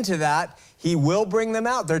an end to that. He will bring them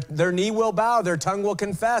out. Their knee will bow, their tongue will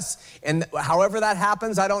confess. And however that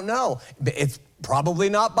happens, I don't know. It's probably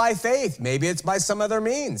not by faith. Maybe it's by some other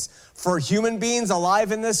means. For human beings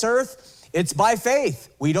alive in this earth, it's by faith.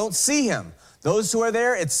 We don't see him. Those who are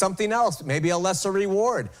there, it's something else, maybe a lesser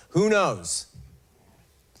reward. Who knows?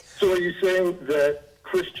 So are you saying that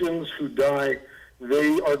Christians who die,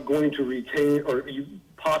 they are going to retain, or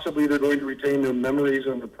possibly they're going to retain their memories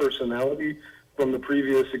and their personality from the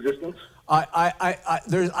previous existence?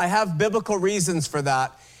 I have biblical reasons for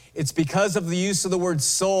that. It's because of the use of the word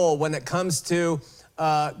soul when it comes to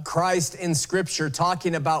Christ in Scripture,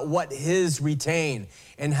 talking about what his retain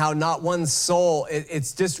and how not one soul,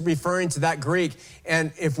 it's just referring to that Greek.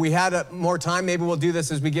 And if we had more time, maybe we'll do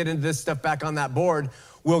this as we get into this stuff back on that board.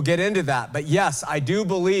 We'll get into that. But yes, I do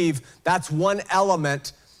believe that's one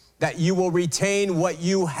element, that you will retain what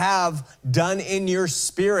you have done in your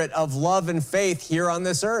spirit of love and faith here on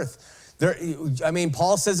this earth.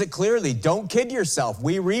 Paul says it clearly, don't kid yourself.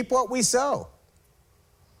 We reap what we sow.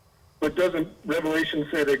 But doesn't Revelation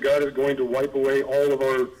say that God is going to wipe away all of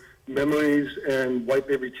our memories and wipe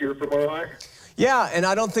every tear from our eye? Yeah, and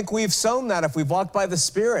I don't think we've sown that if we've walked by the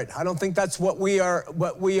Spirit. I don't think that's what we are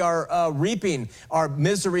reaping, our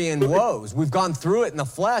misery and woes. We've gone through it in the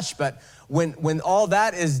flesh, but when all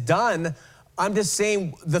that is done, I'm just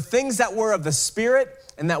saying the things that were of the Spirit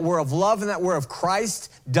and that were of love and that were of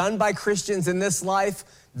Christ done by Christians in this life,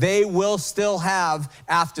 they will still have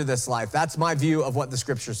after this life. That's my view of what the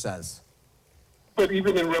Scripture says. But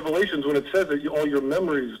even in Revelations, when it says that all your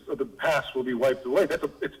memories of the past will be wiped away,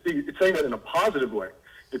 it's saying that in a positive way.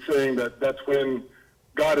 It's saying that that's when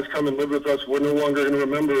God has come and lived with us. We're no longer going to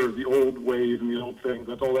remember the old ways and the old things.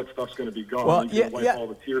 That's all that stuff's going to be gone. Well, He's going to wipe all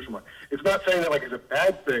the tears from us. It's not saying that like it's a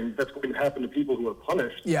bad thing that's going to happen to people who are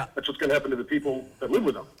punished. Yeah. That's what's going to happen to the people that live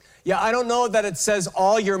with them. Yeah, I don't know that it says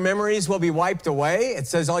all your memories will be wiped away. It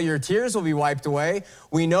says all your tears will be wiped away.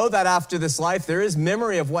 We know that after this life, there is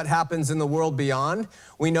memory of what happens in the world beyond.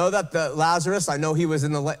 We know that Lazarus, I know he was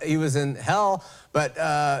in hell, but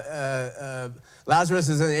Lazarus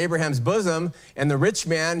is in Abraham's bosom, and the rich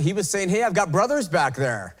man, he was saying, hey, I've got brothers back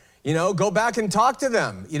there. Go back and talk to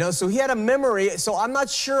them. So he had a memory. So I'm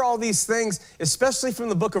not sure all these things, especially from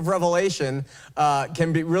the book of Revelation,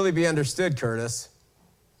 can really be understood, Curtis.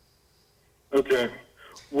 Okay.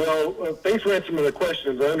 Well, thanks for answering the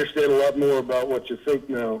questions. I understand a lot more about what you think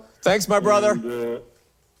now. Thanks, my brother. And,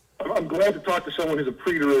 I'm glad to talk to someone who's a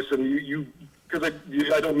preterist, and because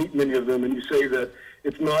I don't meet many of them, and you say that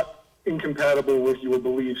it's not incompatible with your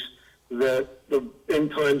beliefs that the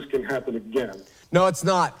end times can happen again. No, it's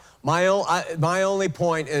not. My only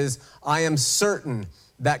point is I am certain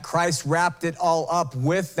that Christ wrapped it all up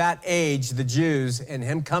with that age, the Jews, and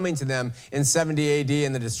him coming to them in 70 AD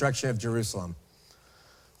and the destruction of Jerusalem.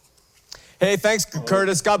 Hey, thanks,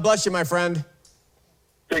 Curtis. God bless you, my friend.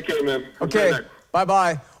 Take care, man. Okay,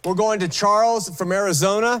 bye-bye. We're going to Charles from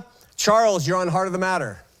Arizona. Charles, you're on Heart of the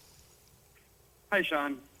Matter. Hi,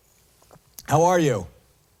 Sean. How are you?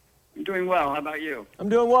 I'm doing well. How about you? I'm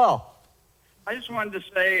doing well. I just wanted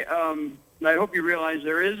to say, I hope you realize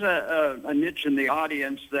there is a niche in the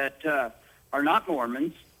audience that are not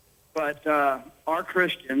Mormons, but are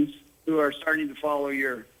Christians who are starting to follow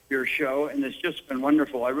your show, and it's just been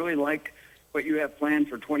wonderful. I really like what you have planned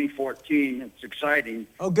for 2014. It's exciting.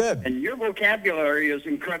 Oh, good. And your vocabulary is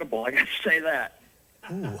incredible. I got to say that.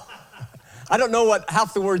 Ooh. I don't know what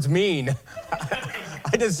half the words mean.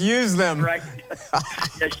 I just use them. Right.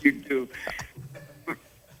 Yes, you do.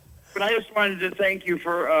 But I just wanted to thank you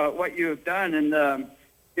for what you have done. And,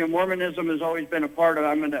 Mormonism has always been a part of,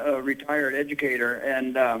 I'm a retired educator,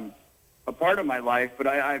 and a part of my life, but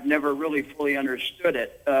I've never really fully understood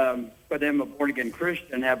it. But I'm a born-again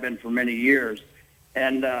Christian, have been for many years.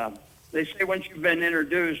 And they say once you've been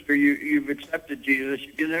introduced or you've accepted Jesus,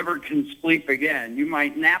 you never can sleep again. You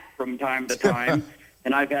might nap from time to time,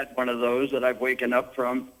 and I've had one of those that I've waken up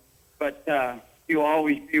from. But you'll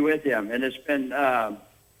always be with him. And it's been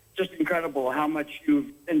just incredible how much you've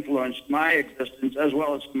influenced my existence as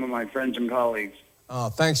well as some of my friends and colleagues. Oh,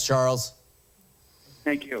 thanks, Charles.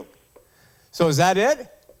 Thank you. So is that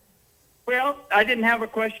it? Well, I didn't have a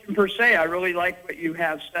question per se. I really like what you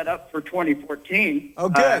have set up for 2014. Oh,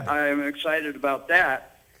 good. I am excited about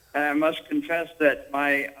that. And I must confess that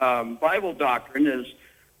my Bible doctrine is,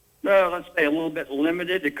 let's say, a little bit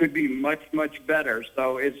limited. It could be much, much better.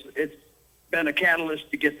 So it's been a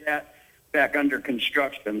catalyst to get that back under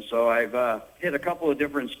construction. So I've hit a couple of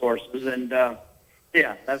different sources, and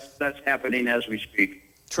that's happening as we speak.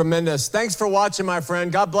 Tremendous. Thanks for watching, my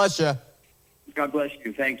friend. God bless you. God bless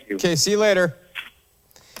you. Thank you. Okay, see you later.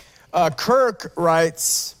 Kirk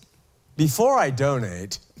writes, before I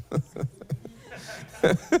donate,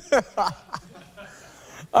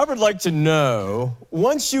 I would like to know,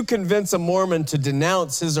 once you convince a Mormon to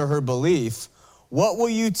denounce his or her belief, what will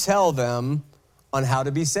you tell them on how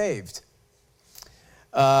to be saved?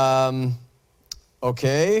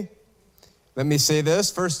 Okay, let me say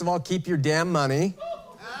this. First of all, keep your damn money.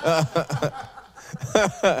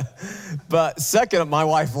 But second, my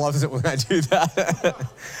wife loves it when I do that.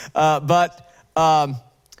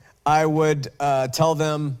 I would tell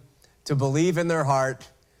them to believe in their heart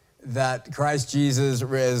that Christ Jesus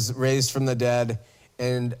is raised from the dead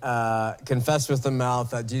and confess with the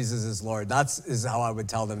mouth that Jesus is Lord. Is how I would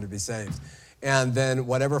tell them to be saved. And then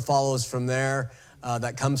whatever follows from there,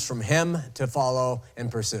 that comes from him to follow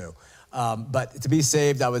and pursue. But to be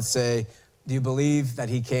saved, I would say, do you believe that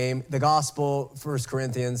he came? The gospel, 1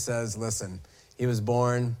 Corinthians says, listen, he was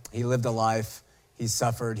born, he lived a life, he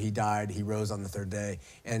suffered, he died, he rose on the third day.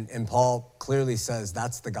 And Paul clearly says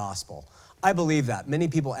that's the gospel. I believe that. Many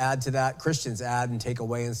people add to that. Christians add and take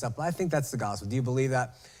away and stuff, but I think that's the gospel. Do you believe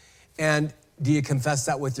that? And do you confess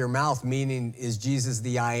that with your mouth, meaning is Jesus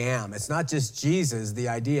the I am? It's not just Jesus, the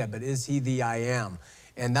idea, but is he the I am?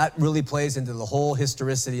 And that really plays into the whole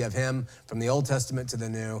historicity of him from the Old Testament to the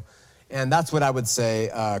New. And that's what I would say,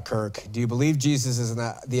 Kirk. Do you believe Jesus is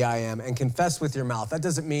the I am? And confess with your mouth. That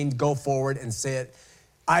doesn't mean go forward and say it,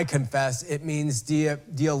 I confess. It means do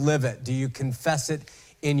you live it? Do you confess it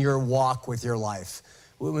in your walk with your life?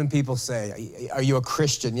 When people say, are you a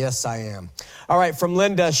Christian? Yes, I am. All right, from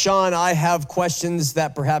Linda, Sean, I have questions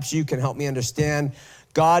that perhaps you can help me understand.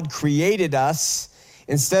 God created us.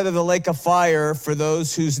 Instead of the lake of fire for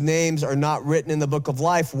those whose names are not written in the book of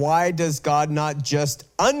life, why does God not just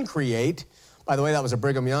uncreate? By the way, that was a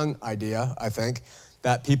Brigham Young idea, I think,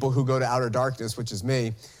 that people who go to outer darkness, which is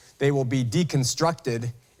me, they will be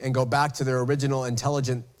deconstructed and go back to their original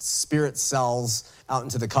intelligent spirit cells out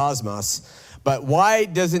into the cosmos. But why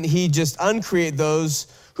doesn't he just uncreate those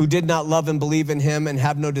who did not love and believe in him and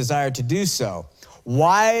have no desire to do so?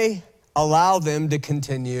 Why allow them to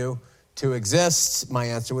continue to exist? My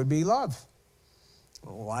answer would be love.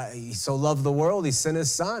 Why? He so loved the world, he sent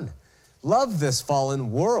his son. Love this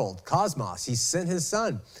fallen world, cosmos. He sent his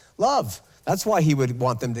son. Love. That's why he would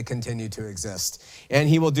want them to continue to exist. And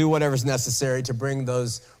he will do whatever's necessary to bring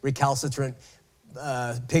those recalcitrant,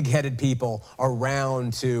 pig-headed people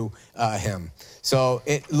around to him. So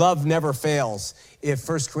love never fails. If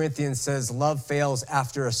 1 Corinthians says love fails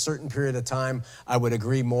after a certain period of time, I would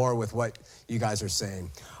agree more with what you guys are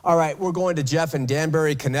saying. All right, we're going to Jeff in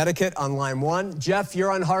Danbury, Connecticut on line 1. Jeff,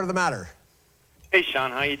 you're on Heart of the Matter. Hey,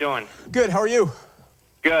 Sean, how you doing? Good, how are you?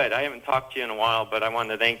 Good. I haven't talked to you in a while, but I wanted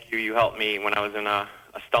to thank you. You helped me when I was in a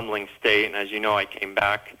stumbling state, and as you know, I came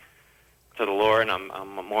back to the Lord, and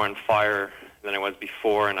I'm more on fire than I was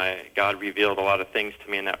before, and God revealed a lot of things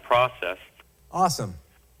to me in that process. Awesome.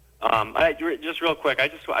 Just real quick,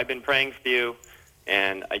 I've been praying for you,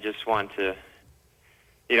 and I just want to,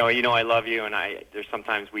 you know, I love you, and there's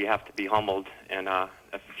sometimes we have to be humbled, and a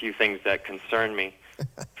few things that concern me.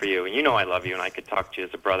 for you. And you know I love you, and I could talk to you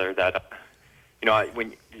as a brother. That,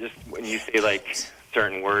 when you say like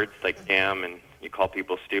certain words like damn, and you call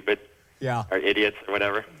people stupid, Yeah. or idiots or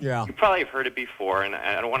whatever. Yeah. You probably have heard it before, and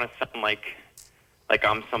I don't want to sound like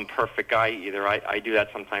I'm some perfect guy either. I do that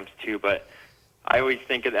sometimes too, but I always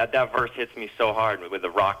think of that verse hits me so hard with the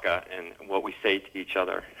raka and what we say to each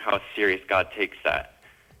other, how serious God takes that.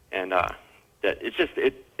 And that it's just,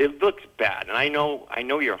 it looks bad. And I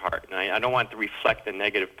know your heart, and I don't want to reflect the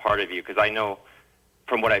negative part of you, because I know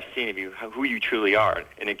from what I've seen of you who you truly are,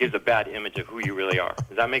 and it gives a bad image of who you really are.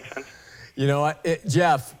 Does that make sense? You know what,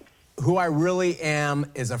 Jeff, who I really am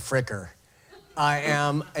is a fricker. I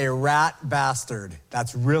am a rat bastard.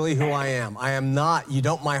 That's really who I am. I am not,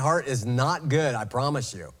 my heart is not good, I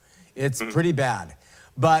promise you. It's pretty bad.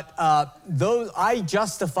 But I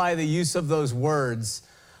justify the use of those words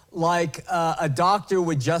like a doctor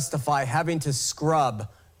would justify having to scrub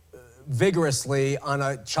vigorously on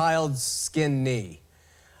a child's skinned knee.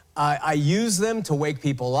 I use them to wake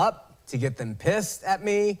people up, to get them pissed at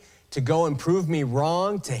me, to go and prove me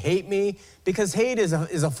wrong, to hate me, because hate is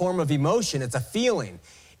a form of emotion. It's a feeling.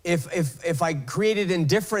 If I created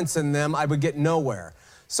indifference in them, I would get nowhere.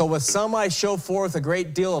 So with some, I show forth a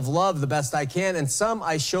great deal of love the best I can, and some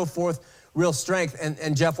I show forth real strength.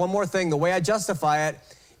 And Jeff, one more thing, the way I justify it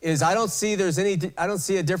is I don't see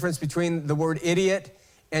a difference between the word idiot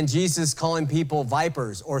and Jesus calling people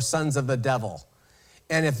vipers or sons of the devil.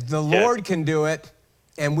 And if the Lord can do it,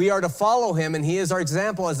 and we are to follow him, and he is our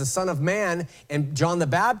example as the Son of Man, and John the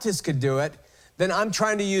Baptist could do it, then I'm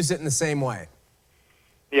trying to use it in the same way.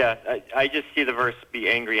 Yeah, I just see the verse, be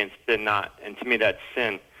angry and sin not. And to me, that's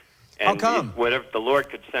sin. And How come? Whatever, the Lord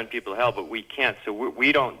could send people to hell, but we can't. So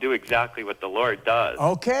we don't do exactly what the Lord does.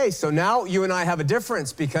 Okay, so now you and I have a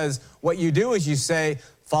difference, because what you do is you say,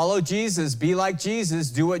 follow Jesus, be like Jesus,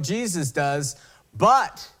 do what Jesus does,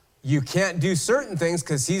 but you can't do certain things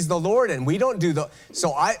because he's the Lord and we don't do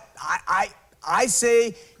so I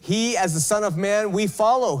say he, as the Son of Man, we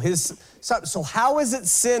follow his son. So how is it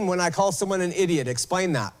sin when I call someone an idiot?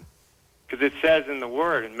 Explain that. Because it says in the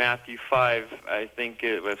Word in Matthew 5, I think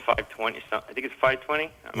it was 5:20. I think it's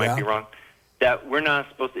 5:20. I might be wrong. That we're not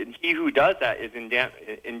supposed to. He who does that is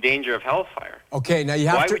in danger of hellfire. Okay, now you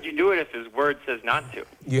have Why to. would you do it if his Word says not to?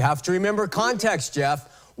 You have to remember context,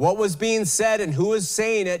 Jeff. What was being said and who was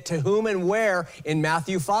saying it to whom and where in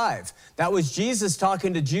Matthew 5. That was Jesus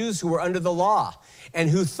talking to Jews who were under the law and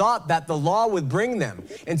who thought that the law would bring them.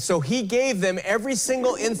 And so he gave them every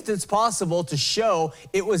single instance possible to show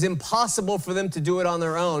it was impossible for them to do it on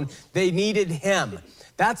their own. They needed him.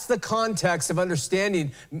 That's the context of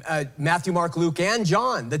understanding Matthew, Mark, Luke, and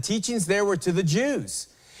John. The teachings there were to the Jews.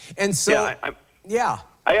 And so,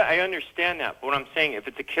 I understand that. But what I'm saying, if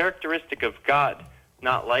it's a characteristic of God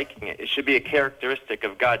not liking it, it should be a characteristic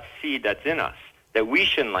of God's seed that's in us, that we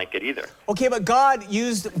shouldn't like it either. Okay, but God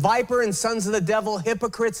used viper and sons of the devil,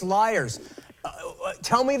 hypocrites, liars.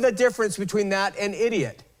 Tell me the difference between that and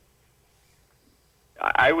idiot.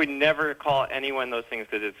 I would never call anyone those things,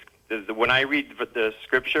 because when I read the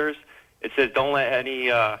scriptures, it says don't let any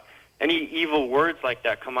evil words like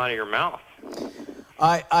that come out of your mouth.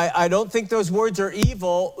 I don't think those words are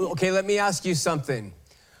evil. Okay, let me ask you something.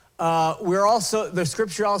 The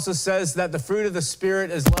scripture also says that the fruit of the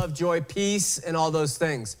Spirit is love, joy, peace, and all those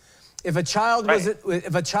things. If a child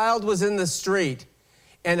was in the street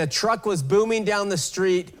and a truck was booming down the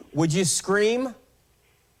street, would you scream?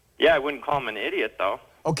 Yeah, I wouldn't call him an idiot, though.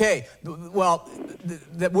 Okay, well,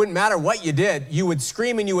 that wouldn't matter what you did. You would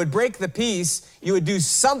scream and you would break the peace. You would do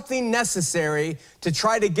something necessary to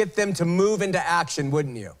try to get them to move into action,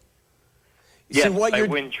 wouldn't you? Yes, I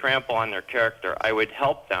wouldn't trample on their character. I would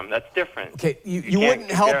help them. That's different. Okay, you wouldn't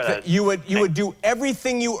help them. You would do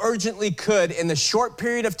everything you urgently could in the short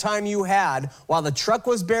period of time you had while the truck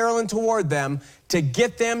was barreling toward them to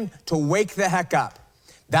get them to wake the heck up.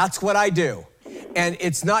 That's what I do. And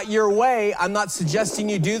it's not your way. I'm not suggesting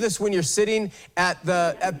you do this when you're sitting at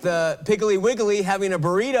the Piggly Wiggly having a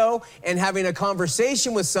burrito and having a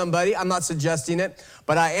conversation with somebody. I'm not suggesting it.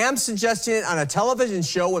 But I am suggesting it on a television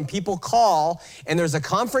show when people call and there's a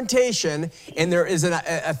confrontation and there is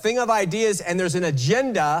a thing of ideas and there's an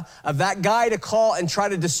agenda of that guy to call and try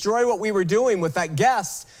to destroy what we were doing with that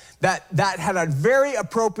guest that had a very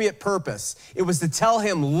appropriate purpose. It was to tell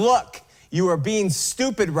him, look, you are being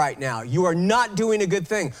stupid right now. You are not doing a good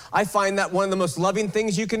thing. I find that one of the most loving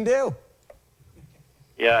things you can do.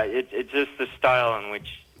 Yeah, it's just the style in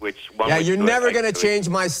which one. Yeah, you're never going to change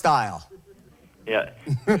my style. Yeah,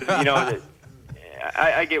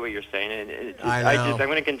 I get what you're saying. And I'm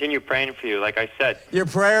going to continue praying for you, like I said. Your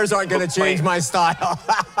prayers aren't going to change my style.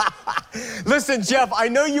 Listen, Jeff, I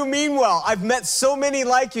know you mean well. I've met so many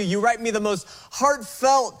like you. You write me the most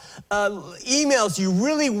heartfelt emails. You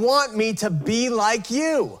really want me to be like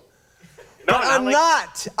you. No, But I'm like-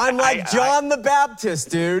 not. I'm like John the Baptist,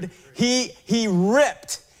 dude. He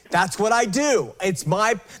ripped. That's what I do.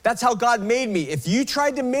 That's how God made me. If you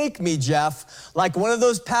tried to make me, Jeff, like one of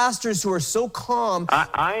those pastors who are so calm.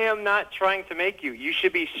 I am not trying to make you. You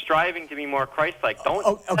should be striving to be more Christ-like. Don't.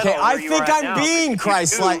 Okay, settle I where you think are I'm now, being because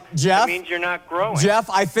if you Christ-like, do, Jeff. That means you're not growing. Jeff,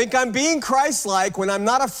 I think I'm being Christ-like when I'm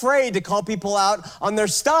not afraid to call people out on their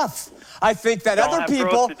stuff. I think that Don't other have people,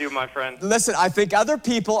 growth to do, my friend. listen, I think other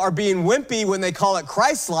people are being wimpy when they call it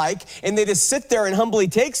Christ-like and they just sit there and humbly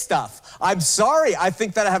take stuff. I'm sorry. I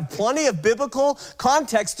think that I have plenty of biblical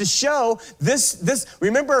context to show this.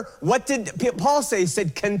 Remember, what did Paul say? He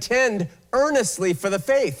said, contend earnestly for the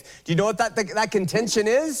faith. Do you know what that contention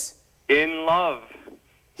is? In love.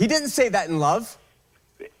 He didn't say that in love.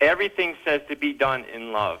 Everything says to be done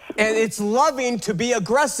in love. And it's loving to be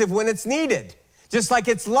aggressive when it's needed. Just like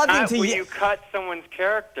it's loving Not to when you cut someone's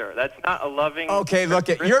character. That's not a loving. Okay, look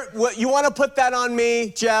at you want to put that on me,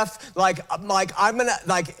 Jeff? Like I'm gonna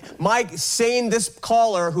Mike saying this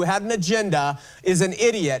caller who had an agenda is an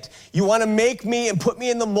idiot. You want to make me and put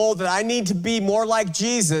me in the mold that I need to be more like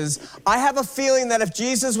Jesus. I have a feeling that if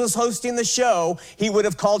Jesus was hosting the show, he would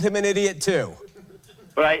have called him an idiot too.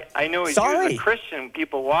 But I know as you Sorry. as a Christian,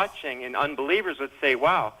 people watching and unbelievers would say,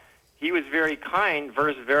 wow, he was very kind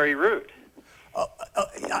versus very rude.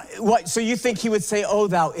 What? So you think he would say, "Oh,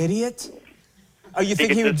 thou idiot"? Or you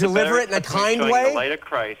think it's he would just a deliver better it in a expression kind showing way? The light of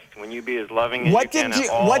Christ when you be as loving as What you can.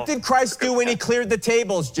 What did Christ do when he cleared the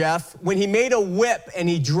tables, Jeff? When he made a whip and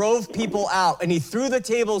he drove people out and he threw the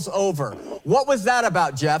tables over. What was that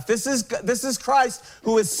about, Jeff? This is Christ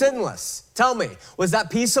who is sinless. Tell me, was that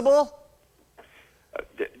peaceable?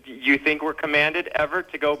 You think we're commanded ever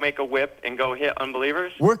to go make a whip and go hit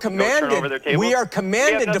unbelievers? We're Go turn over their commanded. tables? We are We have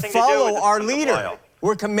commanded to nothing do follow with the our sons of leader. Belial.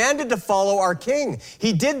 We're commanded to follow our king.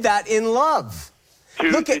 He did that in love. To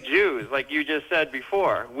Look the at- Jews, like you just said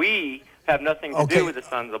before, we have nothing to Okay. do with the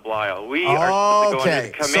sons of Belial. We are supposed to go under the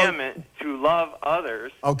Okay, so- commandment to love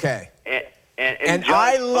others Okay. and judge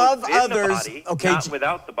I both love in the others. body, Okay, not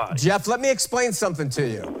without the body. Jeff, let me explain something to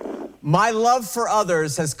you. My love for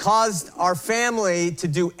others has caused our family to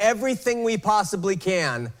do everything we possibly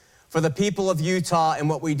can for the people of Utah and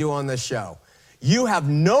what we do on this show. You have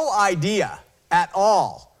no idea at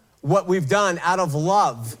all what we've done out of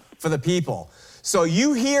love for the people. So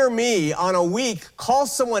you hear me on a week call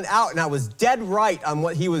someone out, and I was dead right on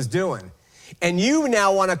what he was doing. And you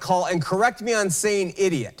now want to call and correct me on saying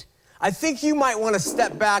idiot. I think you might want to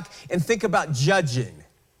step back and think about judging.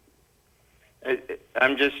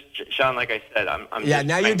 I'm just, Sean, like I said, I'm Yeah, just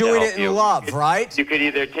now trying you're to doing help it in you. love, You could- right? You could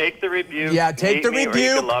either take the rebuke, Yeah, take hate the me, or you could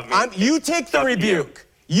rebuke. love me. You take the It's up to you. rebuke.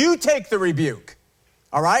 You take the rebuke.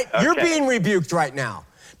 All right? You're Okay. being rebuked right now.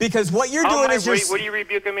 Because what you're doing is what are you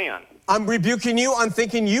rebuking me on? I'm rebuking you on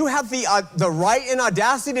thinking you have the right and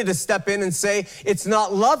audacity to step in and say it's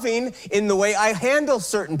not loving in the way I handle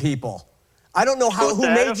certain people. I don't know who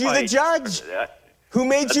made you the judge. Who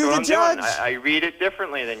made That's you what the I'm judge? doing. I read it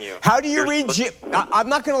differently than you. How do you You're read? supposed- I'm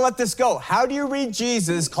not going to let this go. How do you read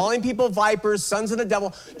Jesus calling people vipers, sons of the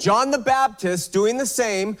devil? John the Baptist doing the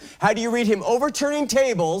same. How do you read him overturning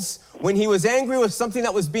tables when he was angry with something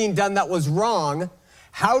that was being done that was wrong?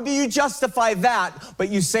 How do you justify that, but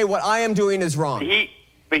you say what I am doing is wrong?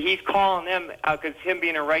 But he's calling them, because him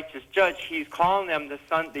being a righteous judge, he's calling them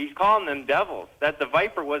he's calling them devils. That the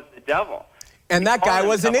viper was the devil. And that guy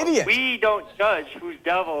was an idiot. We don't judge who's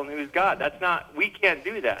devil and who's God. We can't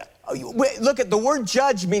do that. Wait, look at the word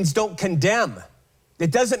judge means don't condemn.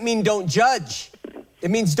 It doesn't mean don't judge. It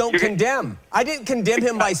means don't condemn. I didn't condemn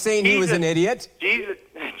him by saying he was an idiot.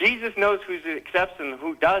 Jesus knows who accepts and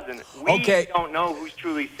who doesn't. We don't know who's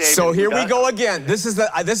truly saved. So and who here we doesn't. go again. This is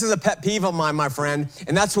a pet peeve of mine, my friend,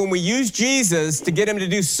 and that's when we use Jesus to get him to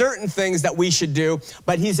do certain things that we should do,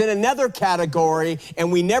 but he's in another category,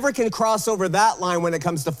 and we never can cross over that line when it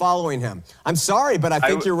comes to following him. I'm sorry, but I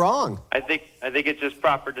think you're wrong. I think it's just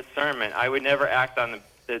proper discernment. I would never act on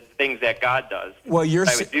the things that God does. Well, what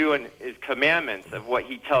I would do is commandments of what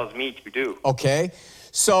he tells me to do. Okay.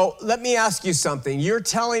 So let me ask you something. You're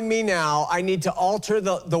telling me now I need to alter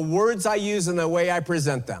the words I use and the way I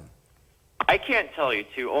present them. I can't tell you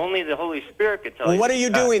to. Only the Holy Spirit could tell you. Well, what are you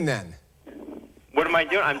doing then? What am I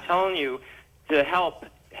doing? I'm telling you to help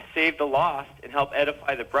save the lost and help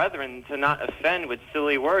edify the brethren, to not offend with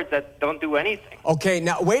silly words that don't do anything. Okay,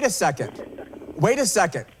 now wait a second.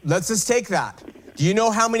 Let's just take that. Do you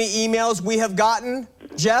know how many emails we have gotten,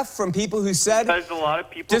 Jeff, from people who said... Because a lot of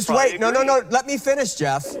people Just wait. No. agree. Let me finish,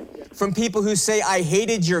 Jeff. from people who say, I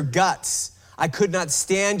hated your guts. I could not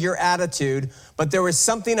stand your attitude, but there was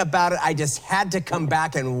something about it. I just had to come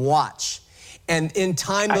back and watch. And in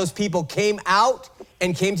time, those people came out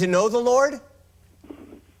and came to know the Lord.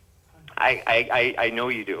 I know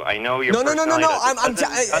you do. I know your No. I'm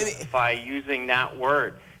justify using that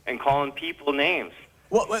word and calling people names.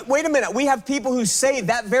 Well, wait a minute. We have people who say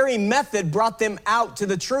that very method brought them out to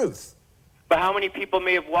the truth. But how many people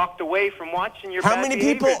may have walked away from watching your bad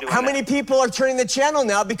behavior doing How many people are turning the channel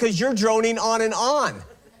now because you're droning on and on?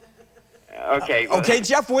 Okay. Well, okay,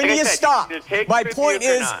 Jeff, when do you stop? My point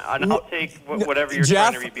is, and I'll take whatever you're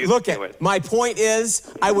Jeff, trying to rebuke look me at with. my point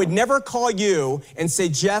is, I would never call you and say,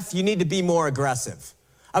 Jeff, you need to be more aggressive.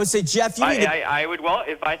 I would say, Jeff, you need to... I would, well,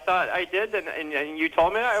 if I thought I did and you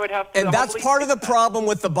told me, I would have to... And that's part of the problem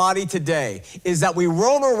with the body today, is that we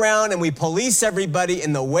roam around and we police everybody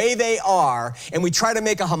in the way they are, and we try to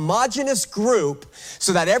make a homogenous group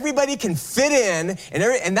so that everybody can fit in,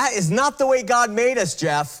 and that is not the way God made us,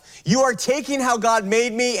 Jeff. You are taking how God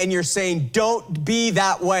made me and you're saying, don't be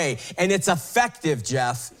that way. And it's effective,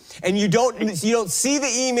 Jeff. And you don't see the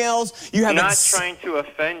emails. You haven't. I'm not trying to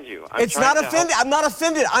offend you. It's not offended. I'm not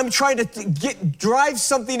offended. I'm trying to drive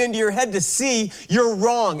something into your head to see you're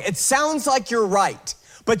wrong. It sounds like you're right,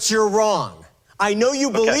 but you're wrong. I know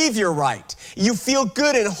you believe you're right. You feel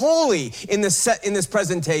good and holy in this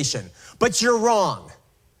presentation, but you're wrong.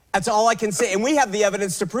 That's all I can say, and we have the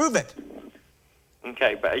evidence to prove it.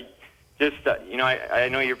 Okay, but just, I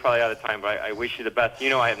know you're probably out of time, but I wish you the best.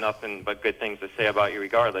 You know I have nothing but good things to say about you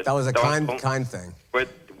regardless. That was a kind thing.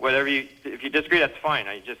 If you disagree, that's fine.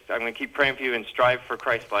 I'm going to keep praying for you and strive for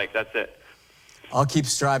Christ-like. That's it. I'll keep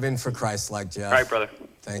striving for Christ-like, Jeff. All right, brother.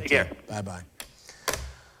 Thank you. Take care. Bye-bye.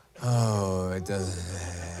 Oh, it doesn't...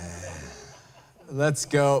 Let's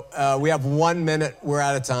go. We have 1 minute. We're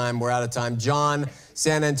out of time. John,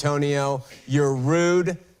 San Antonio, your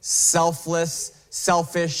rude, selfish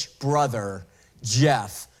brother,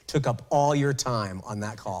 Jeff, took up all your time on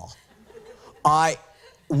that call.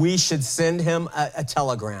 We should send him a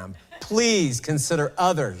telegram. Please consider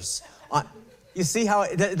others. You see how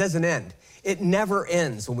it doesn't end? It never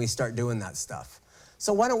ends when we start doing that stuff.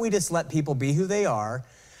 So why don't we just let people be who they are?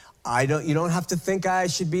 You don't have to think I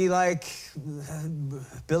should be like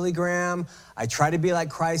Billy Graham. I try to be like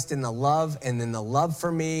Christ in the love, and then the love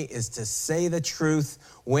for me is to say the truth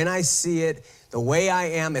when I see it, the way I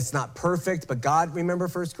am. It's not perfect, but God, remember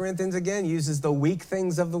 1 Corinthians again, uses the weak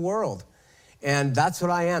things of the world. And that's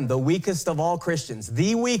what I am, the weakest of all Christians,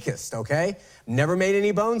 the weakest, okay? Never made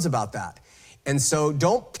any bones about that. And so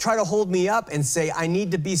don't try to hold me up and say, I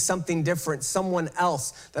need to be something different, someone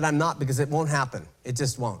else that I'm not, because it won't happen. It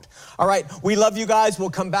just won't. All right, we love you guys.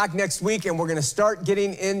 We'll come back next week, and we're going to start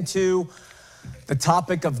getting into the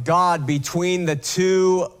topic of God between the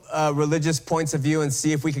two religious points of view and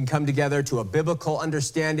see if we can come together to a biblical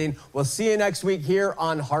understanding. We'll see you next week here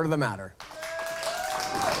on Heart of the Matter.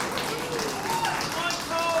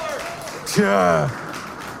 Yeah.